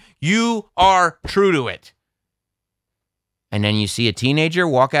baby. You are true to it. And then you see a teenager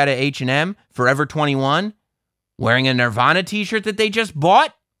walk out of H&M, Forever 21, wearing a Nirvana t-shirt that they just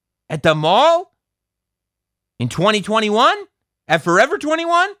bought at the mall in 2021 at Forever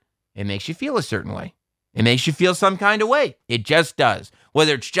 21. It makes you feel a certain way. It makes you feel some kind of way. It just does.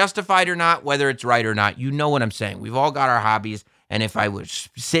 Whether it's justified or not, whether it's right or not, you know what I'm saying. We've all got our hobbies, and if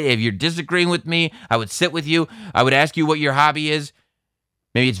you're disagreeing with me, I would sit with you. I would ask you what your hobby is.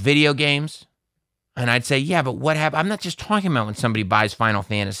 Maybe it's video games. And I'd say, yeah, but what happened? I'm not just talking about when somebody buys Final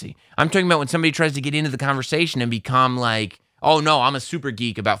Fantasy. I'm talking about when somebody tries to get into the conversation and become like, oh no, I'm a super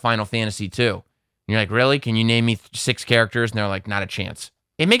geek about Final Fantasy too. And you're like, really? Can you name me 6 characters? And they're like, not a chance.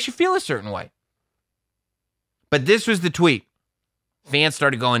 It makes you feel a certain way. But this was the tweet. Fans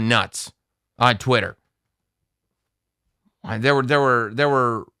started going nuts on Twitter. There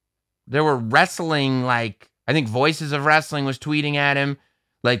were wrestling, like, I think Voices of Wrestling was tweeting at him.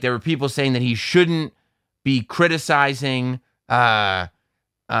 Like, there were people saying that he shouldn't be criticizing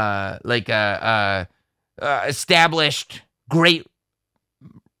established great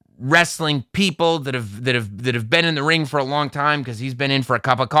wrestling people that have been in the ring for a long time because he's been in for a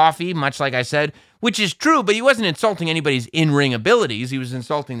cup of coffee, much like I said, which is true, but he wasn't insulting anybody's in-ring abilities. He was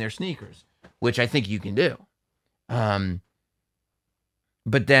insulting their sneakers, which I think you can do.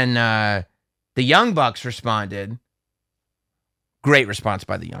 But then the Young Bucks responded. Great response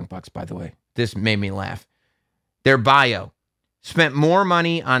by the Young Bucks, by the way. This made me laugh. Their bio: spent more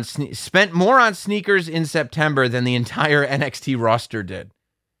on sneakers in September than the entire NXT roster did.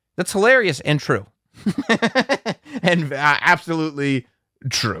 That's hilarious and true. And absolutely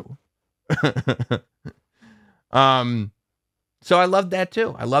true. So I love that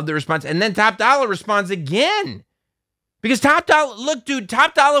too. I love the response. And then Top Dollar responds again. Because Top Dollar, look, dude,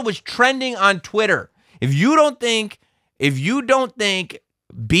 Top Dollar was trending on Twitter. If you don't think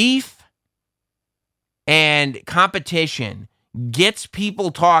beef and competition gets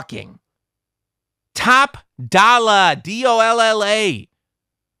people talking, Top Dollar, D-O-L-L-A,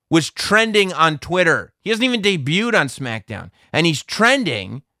 was trending on Twitter. He hasn't even debuted on SmackDown. And he's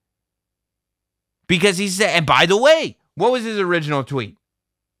trending because he said, and by the way, what was his original tweet?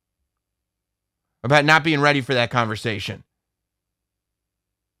 About not being ready for that conversation.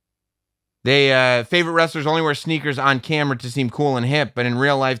 They favorite wrestlers only wear sneakers on camera to seem cool and hip, but in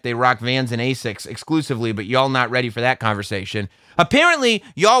real life they rock Vans and Asics exclusively, but y'all not ready for that conversation. Apparently,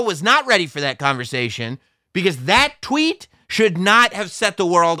 y'all was not ready for that conversation because that tweet should not have set the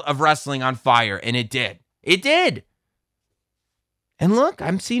world of wrestling on fire, and it did. It did. And look,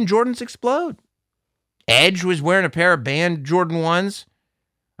 I'm seeing Jordans explode. Edge was wearing a pair of banned Jordan 1s.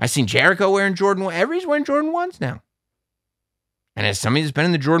 I seen Jericho wearing Jordan 1. Everybody's wearing Jordan 1s now. And as somebody that's been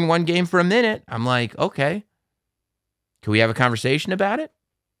in the Jordan 1 game for a minute, I'm like, okay, can we have a conversation about it?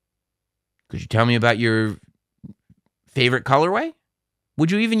 Could you tell me about your favorite colorway?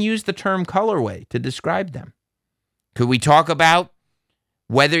 Would you even use the term colorway to describe them? Could we talk about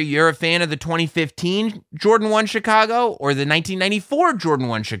whether you're a fan of the 2015 Jordan 1 Chicago or the 1994 Jordan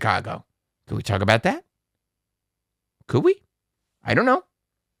 1 Chicago? Could we talk about that? Could we? I don't know.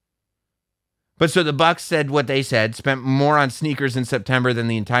 But so the Bucks said what they said, spent more on sneakers in September than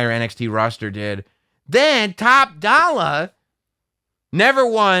the entire NXT roster did. Then Top Dollar never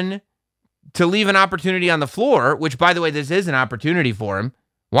won to leave an opportunity on the floor, which, by the way, this is an opportunity for him.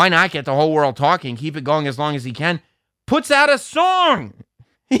 Why not get the whole world talking, keep it going as long as he can? Puts out a song.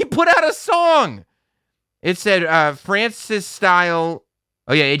 He put out a song. It said Francis Style.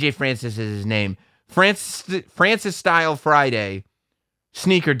 Oh, yeah, AJ Francis is his name. Francis Style Friday,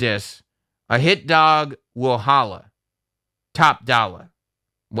 sneaker diss. A hit dog will holla. Top Dollar.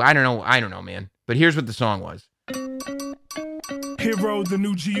 Well, I don't know, man. But here's what the song was. Hero, the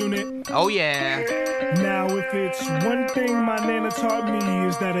new G Unit. Oh, yeah. Now, if it's one thing my nana taught me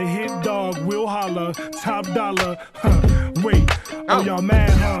is that a hit dog will holler. Top Dollar. Wait. Oh, y'all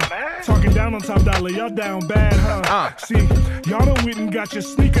mad, huh? Talking down on Top Dollar. Y'all down bad, huh? See, y'all done went and got your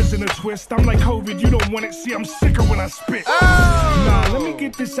sneakers in a twist. I'm like COVID. You don't want it. See, I'm sicker when I spit. Nah, let me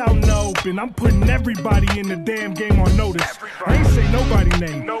get this out in the open. I'm putting everybody in the damn game on notice. I ain't say nobody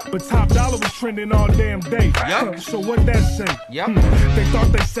name, but Top Dollar was trending all damn day. So what that say? They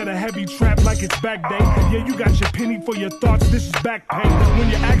thought they set a heavy trap like it's back day. Yeah, you got your penny for your thoughts. This is back pay. When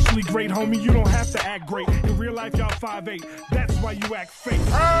you're actually great, homie, you don't have to act great. In real life, y'all 5'8". That's why you act fake.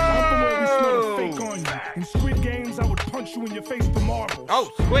 I'm from where we smell the fake on you. In Squid Games, I would punch you in your face for marbles.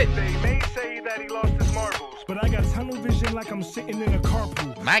 Oh, Squid. They may say that he lost his marbles, but I got tunnel vision like I'm sitting in a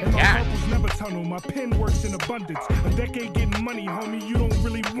carpool. My and God. my carpools never tunnel. My pen works in abundance. A decade getting money, homie, you don't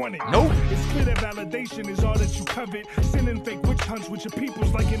really want it. Nope. It's clear that validation is all that you covet. Sending fake witch hunts with your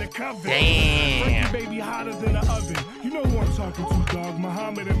peoples like in a coven. Damn. Frankie baby hotter than an oven. You know who I'm talking to, dog.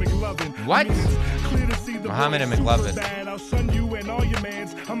 Muhammad and McLovin. What? I mean, it's clear to see the Muhammad boy and McLovin. super bad. I'll son you and all your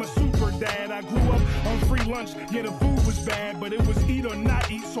mans. I'm a super dad. I grew up on free lunch. Yeah, the food was bad, but it was eat or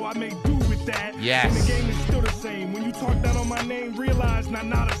not eat, so I made do with that. Yes. And the game is still the same. When you talk down on my name, realize not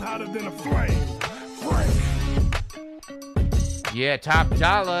as hotter than a flame. Yeah, Top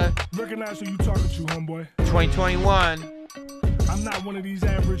Dollar. Recognize who you talking to, homeboy. 2021. I'm not one of these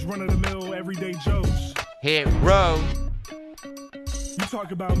average run-of-the-mill everyday Joes. Hit row. You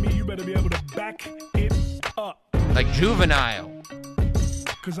talk about me, you better be able to back it up. Like Juvenile.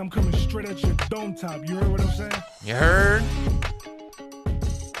 Cause I'm coming straight at your dome top. You heard what I'm saying? You heard?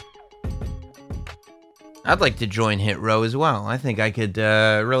 I'd like to join Hit Row as well. I think I could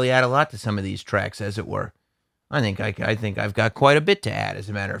really add a lot to some of these tracks, as it were. I think I've got quite a bit to add, as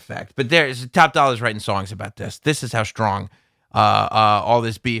a matter of fact. But there's Top Dollar's writing songs about this. This is how strong all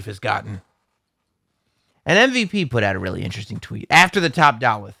this beef has gotten. And MVP put out a really interesting tweet after the Top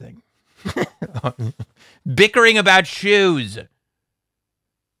Dollar thing. Bickering about shoes.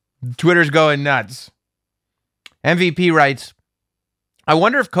 Twitter's going nuts. MVP writes, I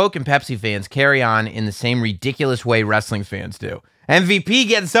wonder if Coke and Pepsi fans carry on in the same ridiculous way wrestling fans do. MVP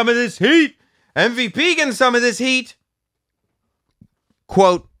getting some of this heat. MVP getting some of this heat.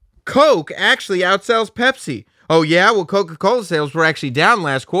 Quote, Coke actually outsells Pepsi. Oh, yeah? Well, Coca-Cola sales were actually down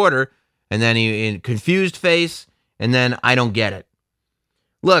last quarter. And then he in confused face. And then I don't get it.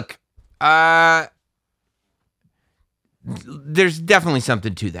 Look, there's definitely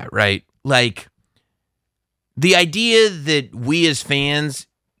something to that, right? Like, the idea that we as fans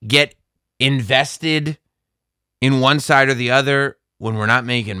get invested in one side or the other when we're not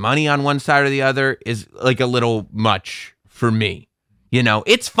making money on one side or the other is like a little much for me. You know,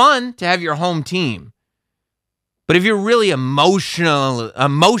 it's fun to have your home team. But if you're really emotionally,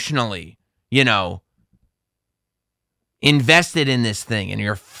 you know, invested in this thing and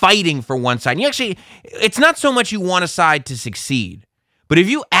you're fighting for one side, it's not so much you want a side to succeed, but if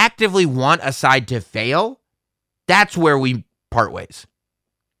you actively want a side to fail, that's where we part ways.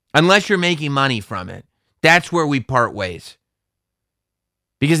 Unless you're making money from it, that's where we part ways.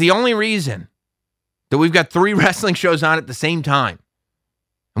 Because the only reason that we've got 3 wrestling shows on at the same time,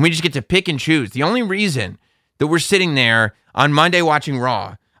 and we just get to pick and choose, the only reason that we're sitting there on Monday watching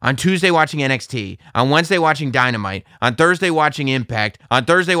Raw, on Tuesday watching NXT, on Wednesday watching Dynamite, on Thursday watching Impact, on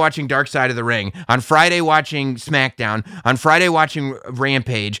Thursday watching Dark Side of the Ring, on Friday watching SmackDown, on Friday watching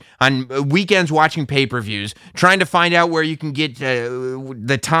Rampage, on weekends watching pay-per-views, trying to find out where you can get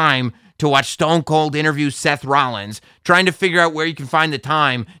the time to watch Stone Cold interview Seth Rollins, trying to figure out where you can find the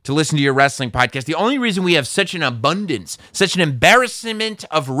time to listen to your wrestling podcast. The only reason we have such an abundance, such an embarrassment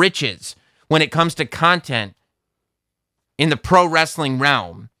of riches when it comes to content in the pro wrestling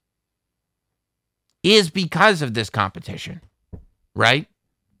realm is because of this competition, right?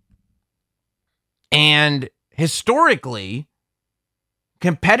 And historically,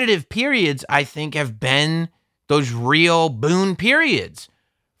 competitive periods, I think, have been those real boon periods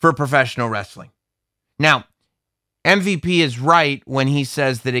for professional wrestling. Now, MVP is right when he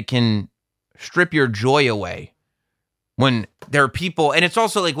says that it can strip your joy away when there are people, and it's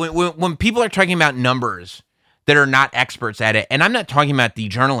also like when people are talking about numbers that are not experts at it, and I'm not talking about the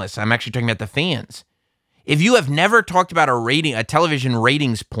journalists, I'm actually talking about the fans. If you have never talked about a television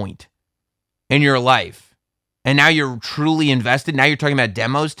ratings point in your life, and now you're truly invested, now you're talking about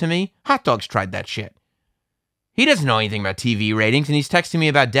demos to me, Hot Dog's tried that shit. He doesn't know anything about TV ratings, and he's texting me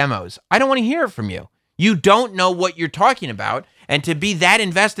about demos. I don't want to hear it from you. You don't know what you're talking about, and to be that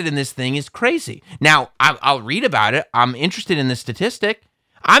invested in this thing is crazy. Now, I'll read about it. I'm interested in the statistic.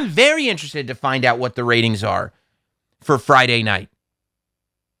 I'm very interested to find out what the ratings are for Friday night.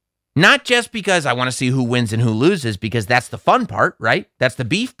 Not just because I want to see who wins and who loses, because that's the fun part, right? That's the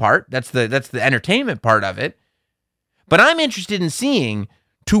beef part. That's the entertainment part of it. But I'm interested in seeing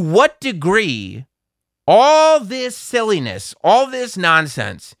to what degree all this silliness, all this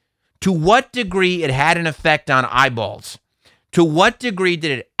nonsense, to what degree it had an effect on eyeballs. To what degree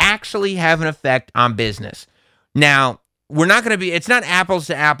did it actually have an effect on business? Now, it's not apples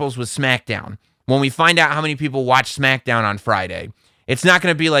to apples with SmackDown. When we find out how many people watch SmackDown on Friday, it's not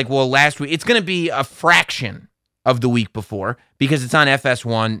going to be like, well, last week. It's going to be a fraction of the week before because it's on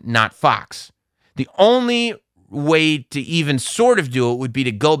FS1, not Fox. The only way to even sort of do it would be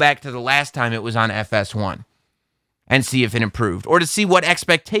to go back to the last time it was on FS1 and see if it improved, or to see what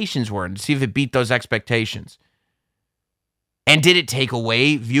expectations were and to see if it beat those expectations. And did it take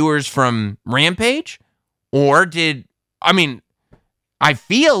away viewers from Rampage? Or I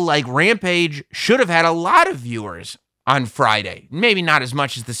feel like Rampage should have had a lot of viewers on Friday. Maybe not as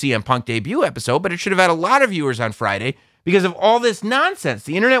much as the CM Punk debut episode, but it should have had a lot of viewers on Friday because of all this nonsense.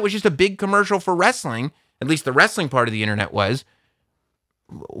 The internet was just a big commercial for wrestling, at least the wrestling part of the internet was,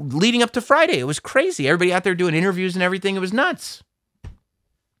 leading up to Friday. It was crazy. Everybody out there doing interviews and everything. It was nuts.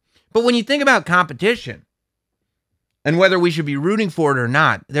 But when you think about competition and whether we should be rooting for it or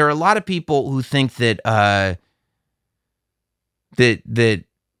not, there are a lot of people who think that that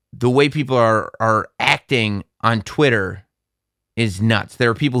the way people are acting on Twitter is nuts. There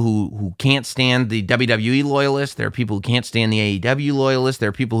are people who can't stand the WWE loyalists. There are people who can't stand the AEW loyalists. There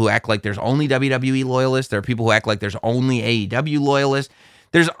are people who act like there's only WWE loyalists. There are people who act like there's only AEW loyalists.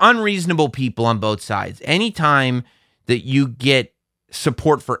 There's unreasonable people on both sides. Anytime that you get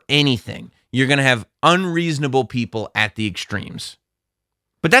support for anything, you're going to have unreasonable people at the extremes.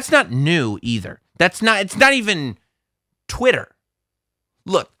 But that's not new either. It's not even Twitter.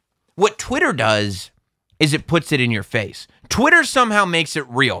 Look, what Twitter does is it puts it in your face. Twitter somehow makes it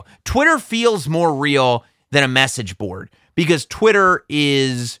real. Twitter feels more real than a message board because Twitter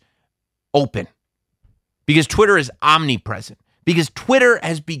is open, because Twitter is omnipresent, because Twitter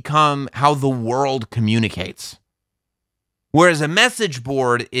has become how the world communicates. Whereas a message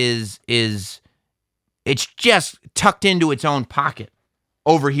board is it's just tucked into its own pocket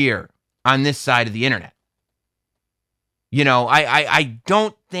over here on this side of the internet. You know, I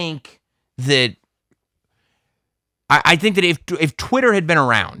don't think that, I think that if Twitter had been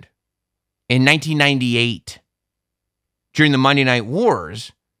around in 1998 during the Monday Night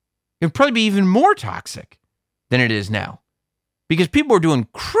Wars, it would probably be even more toxic than it is now. Because people were doing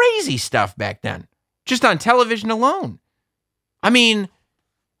crazy stuff back then, just on television alone. I mean,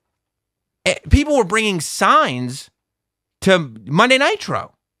 people were bringing signs to Monday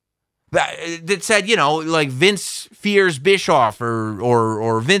Nitro that said, you know, like Vince fears Bischoff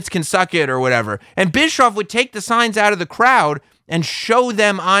or Vince can suck it or whatever. And Bischoff would take the signs out of the crowd and show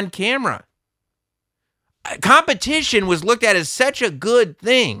them on camera. Competition was looked at as such a good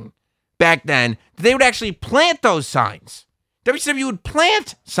thing back then. They would actually plant those signs. WCW would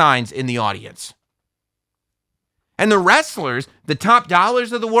plant signs in the audience. And the wrestlers, the top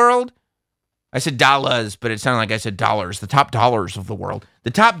dollars of the world, I said dollars, but it sounded like I said dollars, the top dollars of the world. The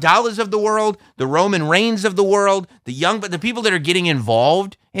top dollars of the world, the Roman Reigns of the world, but the people that are getting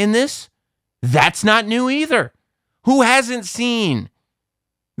involved in this, that's not new either. Who hasn't seen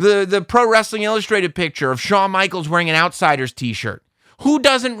the Pro Wrestling Illustrated picture of Shawn Michaels wearing an Outsiders t-shirt? Who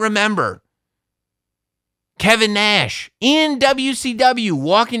doesn't remember Kevin Nash in WCW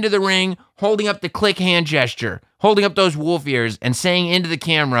walking to the ring, holding up the click hand gesture, holding up those wolf ears and saying into the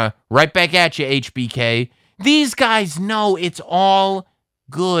camera, right back at you, HBK. These guys know it's all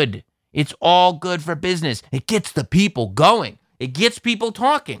good. It's all good for business. It gets the people going. It gets people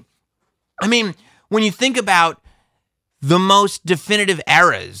talking. I mean, when you think about the most definitive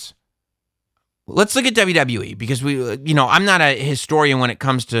eras, let's look at WWE because I'm not a historian when it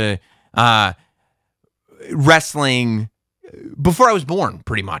comes to wrestling before I was born,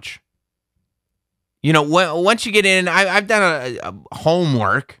 pretty much. You know, once you get in, I've done a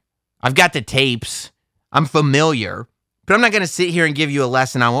homework. I've got the tapes. I'm familiar. But I'm not going to sit here and give you a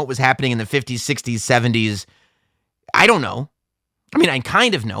lesson on what was happening in the 50s, 60s, 70s. I don't know. I mean, I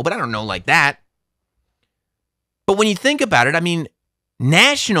kind of know, but I don't know like that. But when you think about it, I mean,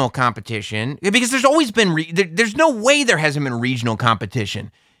 national competition, because there's always been, there's no way there hasn't been regional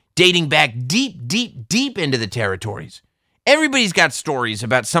competition dating back deep, deep, deep into the territories. Everybody's got stories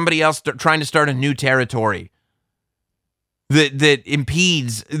about somebody else trying to start a new territory that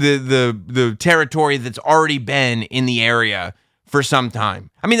impedes the territory that's already been in the area for some time.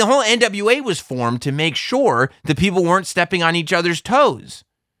 I mean, the whole NWA was formed to make sure that people weren't stepping on each other's toes.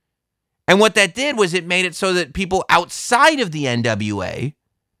 And what that did was it made it so that people outside of the NWA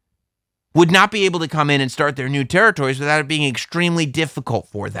would not be able to come in and start their new territories without it being extremely difficult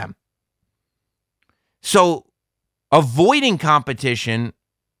for them. So avoiding competition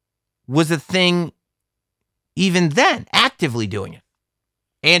was a thing even then, actively doing it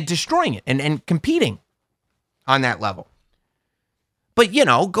and destroying it and competing on that level. But, you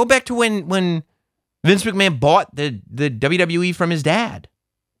know, go back to when Vince McMahon bought the WWE from his dad.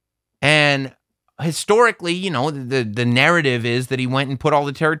 And historically, you know, the narrative is that he went and put all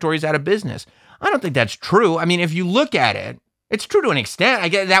the territories out of business. I don't think that's true. I mean, if you look at it, it's true to an extent. I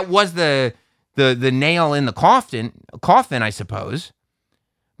guess that was the nail in the coffin, I suppose.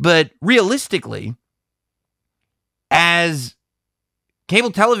 But realistically, as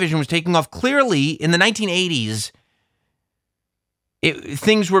cable television was taking off, clearly in the 1980s,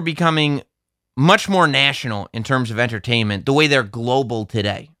 things were becoming much more national in terms of entertainment, the way they're global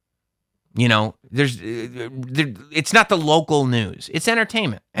today. You know, it's not the local news. It's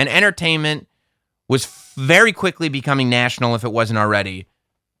entertainment. And entertainment was very quickly becoming national if it wasn't already.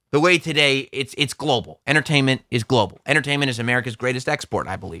 The way today, it's global. Entertainment is global. Entertainment is America's greatest export,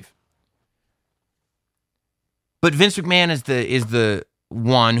 I believe. But Vince McMahon is the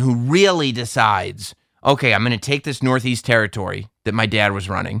one who really decides, okay, I'm going to take this Northeast territory that my dad was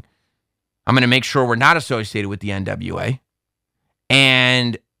running. I'm going to make sure we're not associated with the NWA.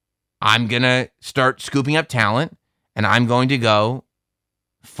 And I'm going to start scooping up talent, and I'm going to go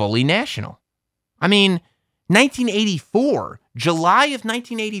fully national. I mean, 1984, July of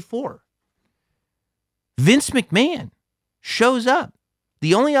 1984, Vince McMahon shows up.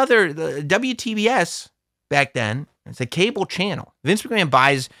 The only other, the WTBS back then, it's a cable channel. Vince McMahon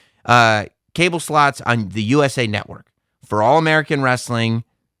buys cable slots on the USA Network for All American Wrestling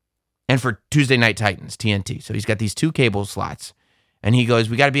and for Tuesday Night Titans, TNT. So he's got these two cable slots. And he goes,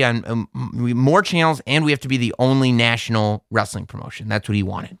 we got to be on more channels, and we have to be the only national wrestling promotion. That's what he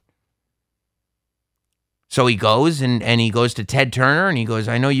wanted. So he goes and he goes to Ted Turner and he goes,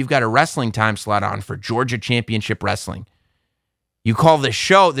 I know you've got a wrestling time slot on for Georgia Championship Wrestling. You call the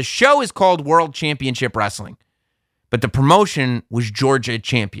show is called World Championship Wrestling, but the promotion was Georgia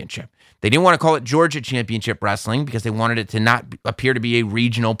Championship. They didn't want to call it Georgia Championship Wrestling because they wanted it to not appear to be a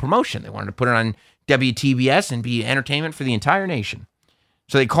regional promotion. They wanted to put it on WTBS and be entertainment for the entire nation.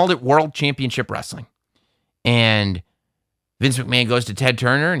 So they called it World Championship Wrestling. And Vince McMahon goes to Ted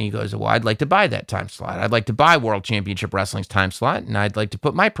Turner and he goes, well, I'd like to buy that time slot. I'd like to buy World Championship Wrestling's time slot, and I'd like to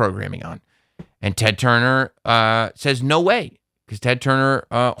put my programming on. And Ted Turner says, no way, because Ted Turner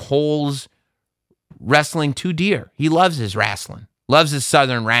holds wrestling too dear. He loves his wrestling, loves his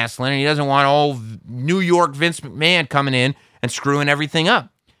Southern wrestling, and he doesn't want old New York Vince McMahon coming in and screwing everything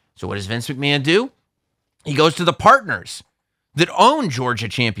up. So what does Vince McMahon do? He goes to the partners that own Georgia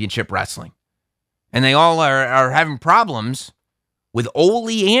Championship Wrestling. And they all are having problems with Ole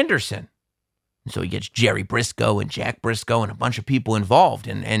Anderson. And so he gets Jerry Briscoe and Jack Briscoe and a bunch of people involved.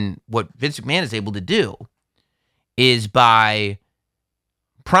 And what Vince McMahon is able to do is by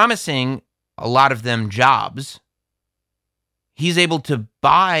promising a lot of them jobs, he's able to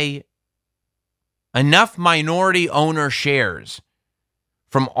buy enough minority owner shares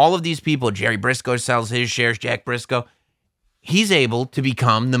from all of these people. Jerry Briscoe sells his shares, Jack Briscoe. He's able to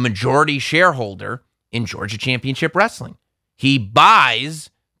become the majority shareholder in Georgia Championship Wrestling. He buys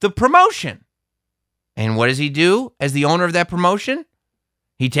the promotion. And what does he do as the owner of that promotion?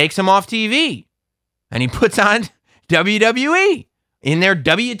 He takes them off TV and he puts on WWE in their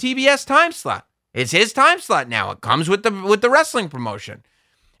WTBS time slot. It's his time slot now. It comes with the wrestling promotion.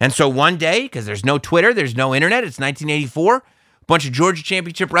 And so one day, because there's no Twitter, there's no internet, it's 1984, a bunch of Georgia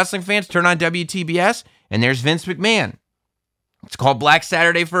Championship Wrestling fans turn on WTBS, and there's Vince McMahon. It's called Black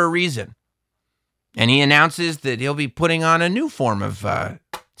Saturday for a reason. And he announces that he'll be putting on a new form of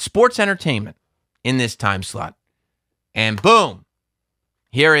sports entertainment in this time slot. And boom,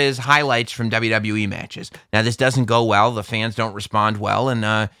 here is highlights from WWE matches. Now, this doesn't go well. The fans don't respond well, and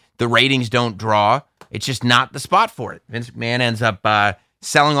the ratings don't draw. It's just not the spot for it. Vince McMahon ends up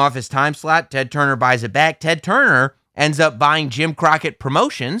selling off his time slot. Ted Turner buys it back. Ted Turner ends up buying Jim Crockett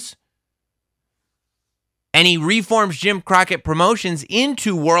Promotions, and he reforms Jim Crockett Promotions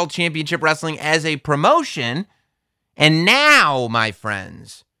into World Championship Wrestling as a promotion. And now, my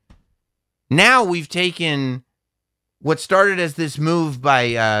friends, now we've taken what started as this move by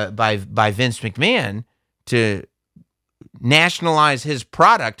Vince McMahon to nationalize his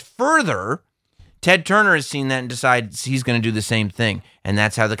product further. Ted Turner has seen that and decides he's going to do the same thing. And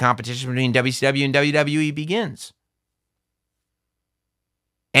that's how the competition between WCW and WWE begins.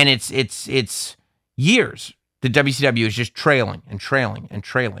 And it's years. The WCW is just trailing and trailing and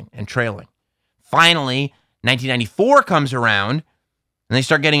trailing and trailing. Finally, 1994 comes around, and they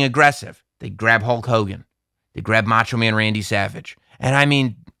start getting aggressive. They grab Hulk Hogan. They grab Macho Man Randy Savage. And I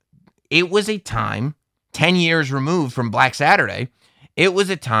mean, it was a time, 10 years removed from Black Saturday, it was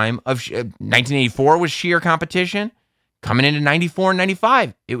a time of, 1984 was sheer competition. Coming into 94 and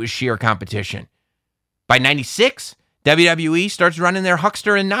 95, it was sheer competition. By 96, WWE starts running their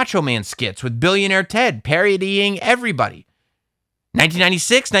Huckster and Nacho Man skits with Billionaire Ted, parodying everybody.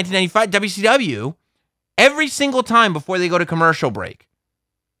 1996, 1995, WCW, every single time before they go to commercial break,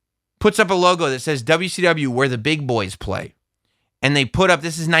 puts up a logo that says WCW, where the big boys play. And they put up,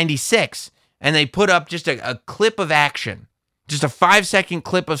 this is 96, and they put up just a clip of action, just a 5-second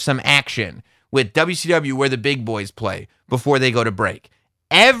clip of some action with WCW, where the big boys play before they go to break.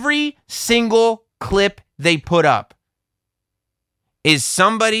 Every single clip they put up is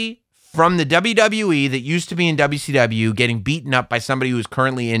somebody from the WWE that used to be in WCW getting beaten up by somebody who is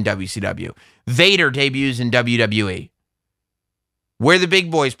currently in WCW. Vader debuts in WWE. Where the big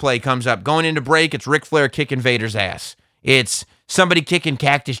boys play comes up. Going into break, it's Ric Flair kicking Vader's ass. It's somebody kicking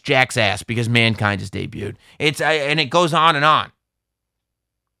Cactus Jack's ass because Mankind has debuted. And it goes on and on.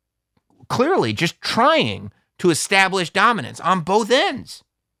 Clearly just trying to establish dominance on both ends.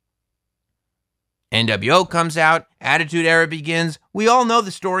 NWO comes out, Attitude Era begins. We all know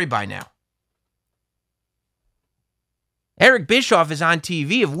the story by now. Eric Bischoff is on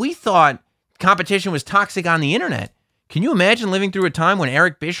TV. If we thought competition was toxic on the internet, can you imagine living through a time when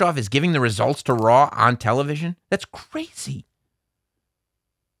Eric Bischoff is giving the results to Raw on television? That's crazy.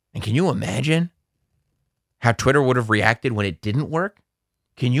 And can you imagine how Twitter would have reacted when it didn't work?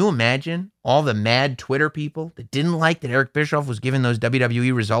 Can you imagine all the mad Twitter people that didn't like that Eric Bischoff was giving those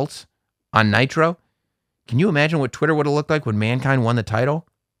WWE results on Nitro? Can you imagine what Twitter would have looked like when Mankind won the title?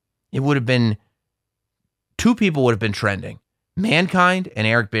 It would have been, two people would have been trending. Mankind and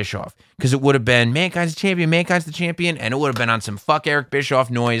Eric Bischoff. Because it would have been, Mankind's the champion, Mankind's the champion, and it would have been on some fuck Eric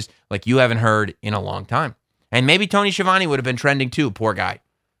Bischoff noise like you haven't heard in a long time. And maybe Tony Schiavone would have been trending too, poor guy.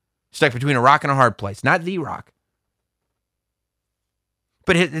 Stuck between a rock and a hard place. Not The Rock.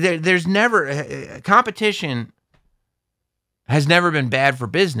 But there's never, competition has never been bad for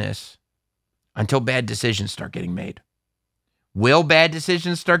business until bad decisions start getting made. Will bad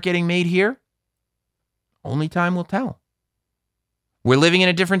decisions start getting made here? Only time will tell. We're living in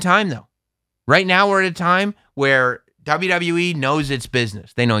a different time, though. Right now, we're at a time where WWE knows its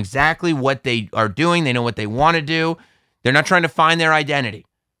business. They know exactly what they are doing. They know what they want to do. They're not trying to find their identity.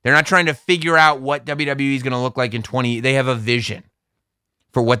 They're not trying to figure out what WWE is going to look like in 20. They have a vision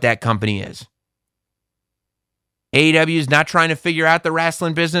for what that company is. AEW is not trying to figure out the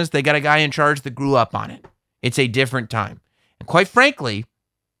wrestling business. They got a guy in charge that grew up on it. It's a different time. And quite frankly,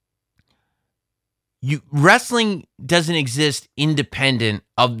 wrestling doesn't exist independent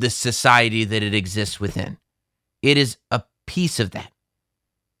of the society that it exists within. It is a piece of that.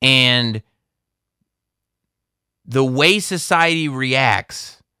 And the way society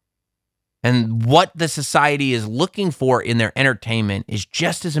reacts and what the society is looking for in their entertainment is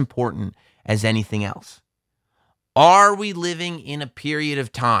just as important as anything else. Are we living in a period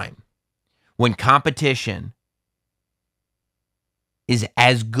of time when competition is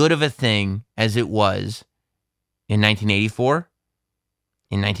as good of a thing as it was in 1984,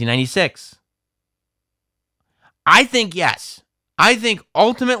 in 1996? I think yes. I think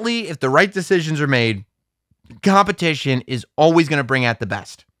ultimately, if the right decisions are made, competition is always going to bring out the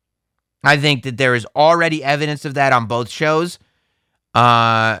best. I think that there is already evidence of that on both shows.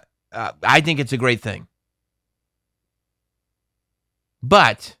 I think it's a great thing.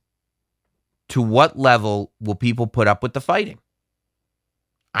 But to what level will people put up with the fighting?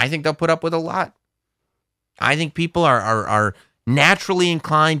 I think they'll put up with a lot. I think people are naturally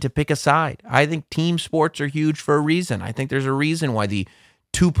inclined to pick a side. I think team sports are huge for a reason. I think there's a reason why the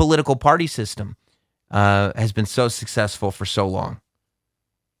two political party system has been so successful for so long.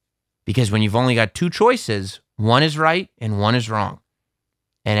 Because when you've only got two choices, one is right and one is wrong.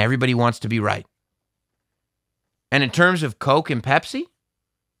 And everybody wants to be right. And in terms of Coke and Pepsi,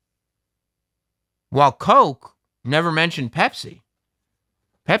 while Coke never mentioned Pepsi,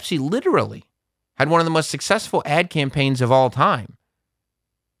 Pepsi literally had one of the most successful ad campaigns of all time.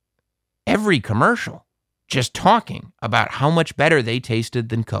 Every commercial just talking about how much better they tasted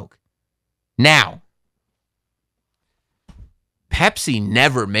than Coke. Now, Pepsi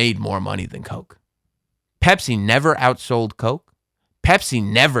never made more money than Coke. Pepsi never outsold Coke. Pepsi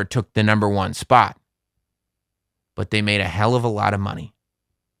never took the number one spot. But they made a hell of a lot of money.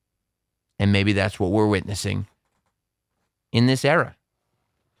 And maybe that's what we're witnessing in this era.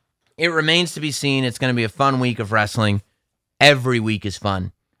 It remains to be seen. It's going to be a fun week of wrestling. Every week is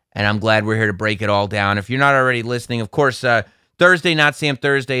fun. And I'm glad we're here to break it all down. If you're not already listening, of course, Thursday, Not Sam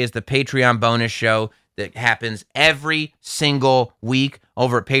Thursday, is the Patreon bonus show that happens every single week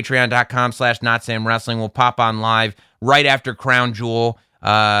over at patreon.com/NotSamWrestling. We'll pop on live right after Crown Jewel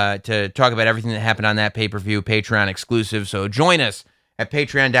to talk about everything that happened on that pay-per-view, Patreon exclusive. So join us at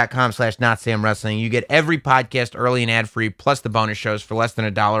patreon.com/NotSamWrestling. You get every podcast early and ad-free, plus the bonus shows for less than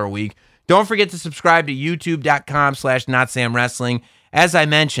 $1 a week. Don't forget to subscribe to youtube.com/NotSamWrestling. As I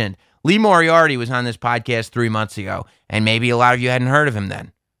mentioned, Lee Moriarty was on this podcast 3 months ago, and maybe a lot of you hadn't heard of him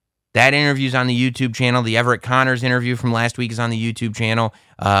then. That interview's on the YouTube channel. The Everett Connors interview from last week is on the YouTube channel.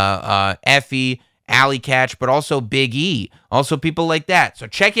 Effie, Alley Catch, but also Big E. Also people like that. So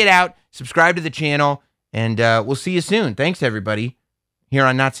check it out. Subscribe to the channel, and we'll see you soon. Thanks, everybody, here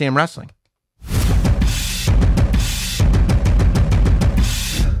on Not Sam Wrestling.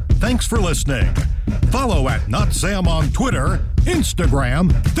 Thanks for listening. Follow at Not Sam on Twitter,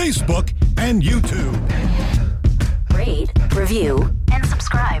 Instagram, Facebook, and YouTube. Rate, review, and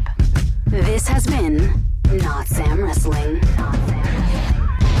subscribe. This has been Not Sam Wrestling. Not Sam Wrestling.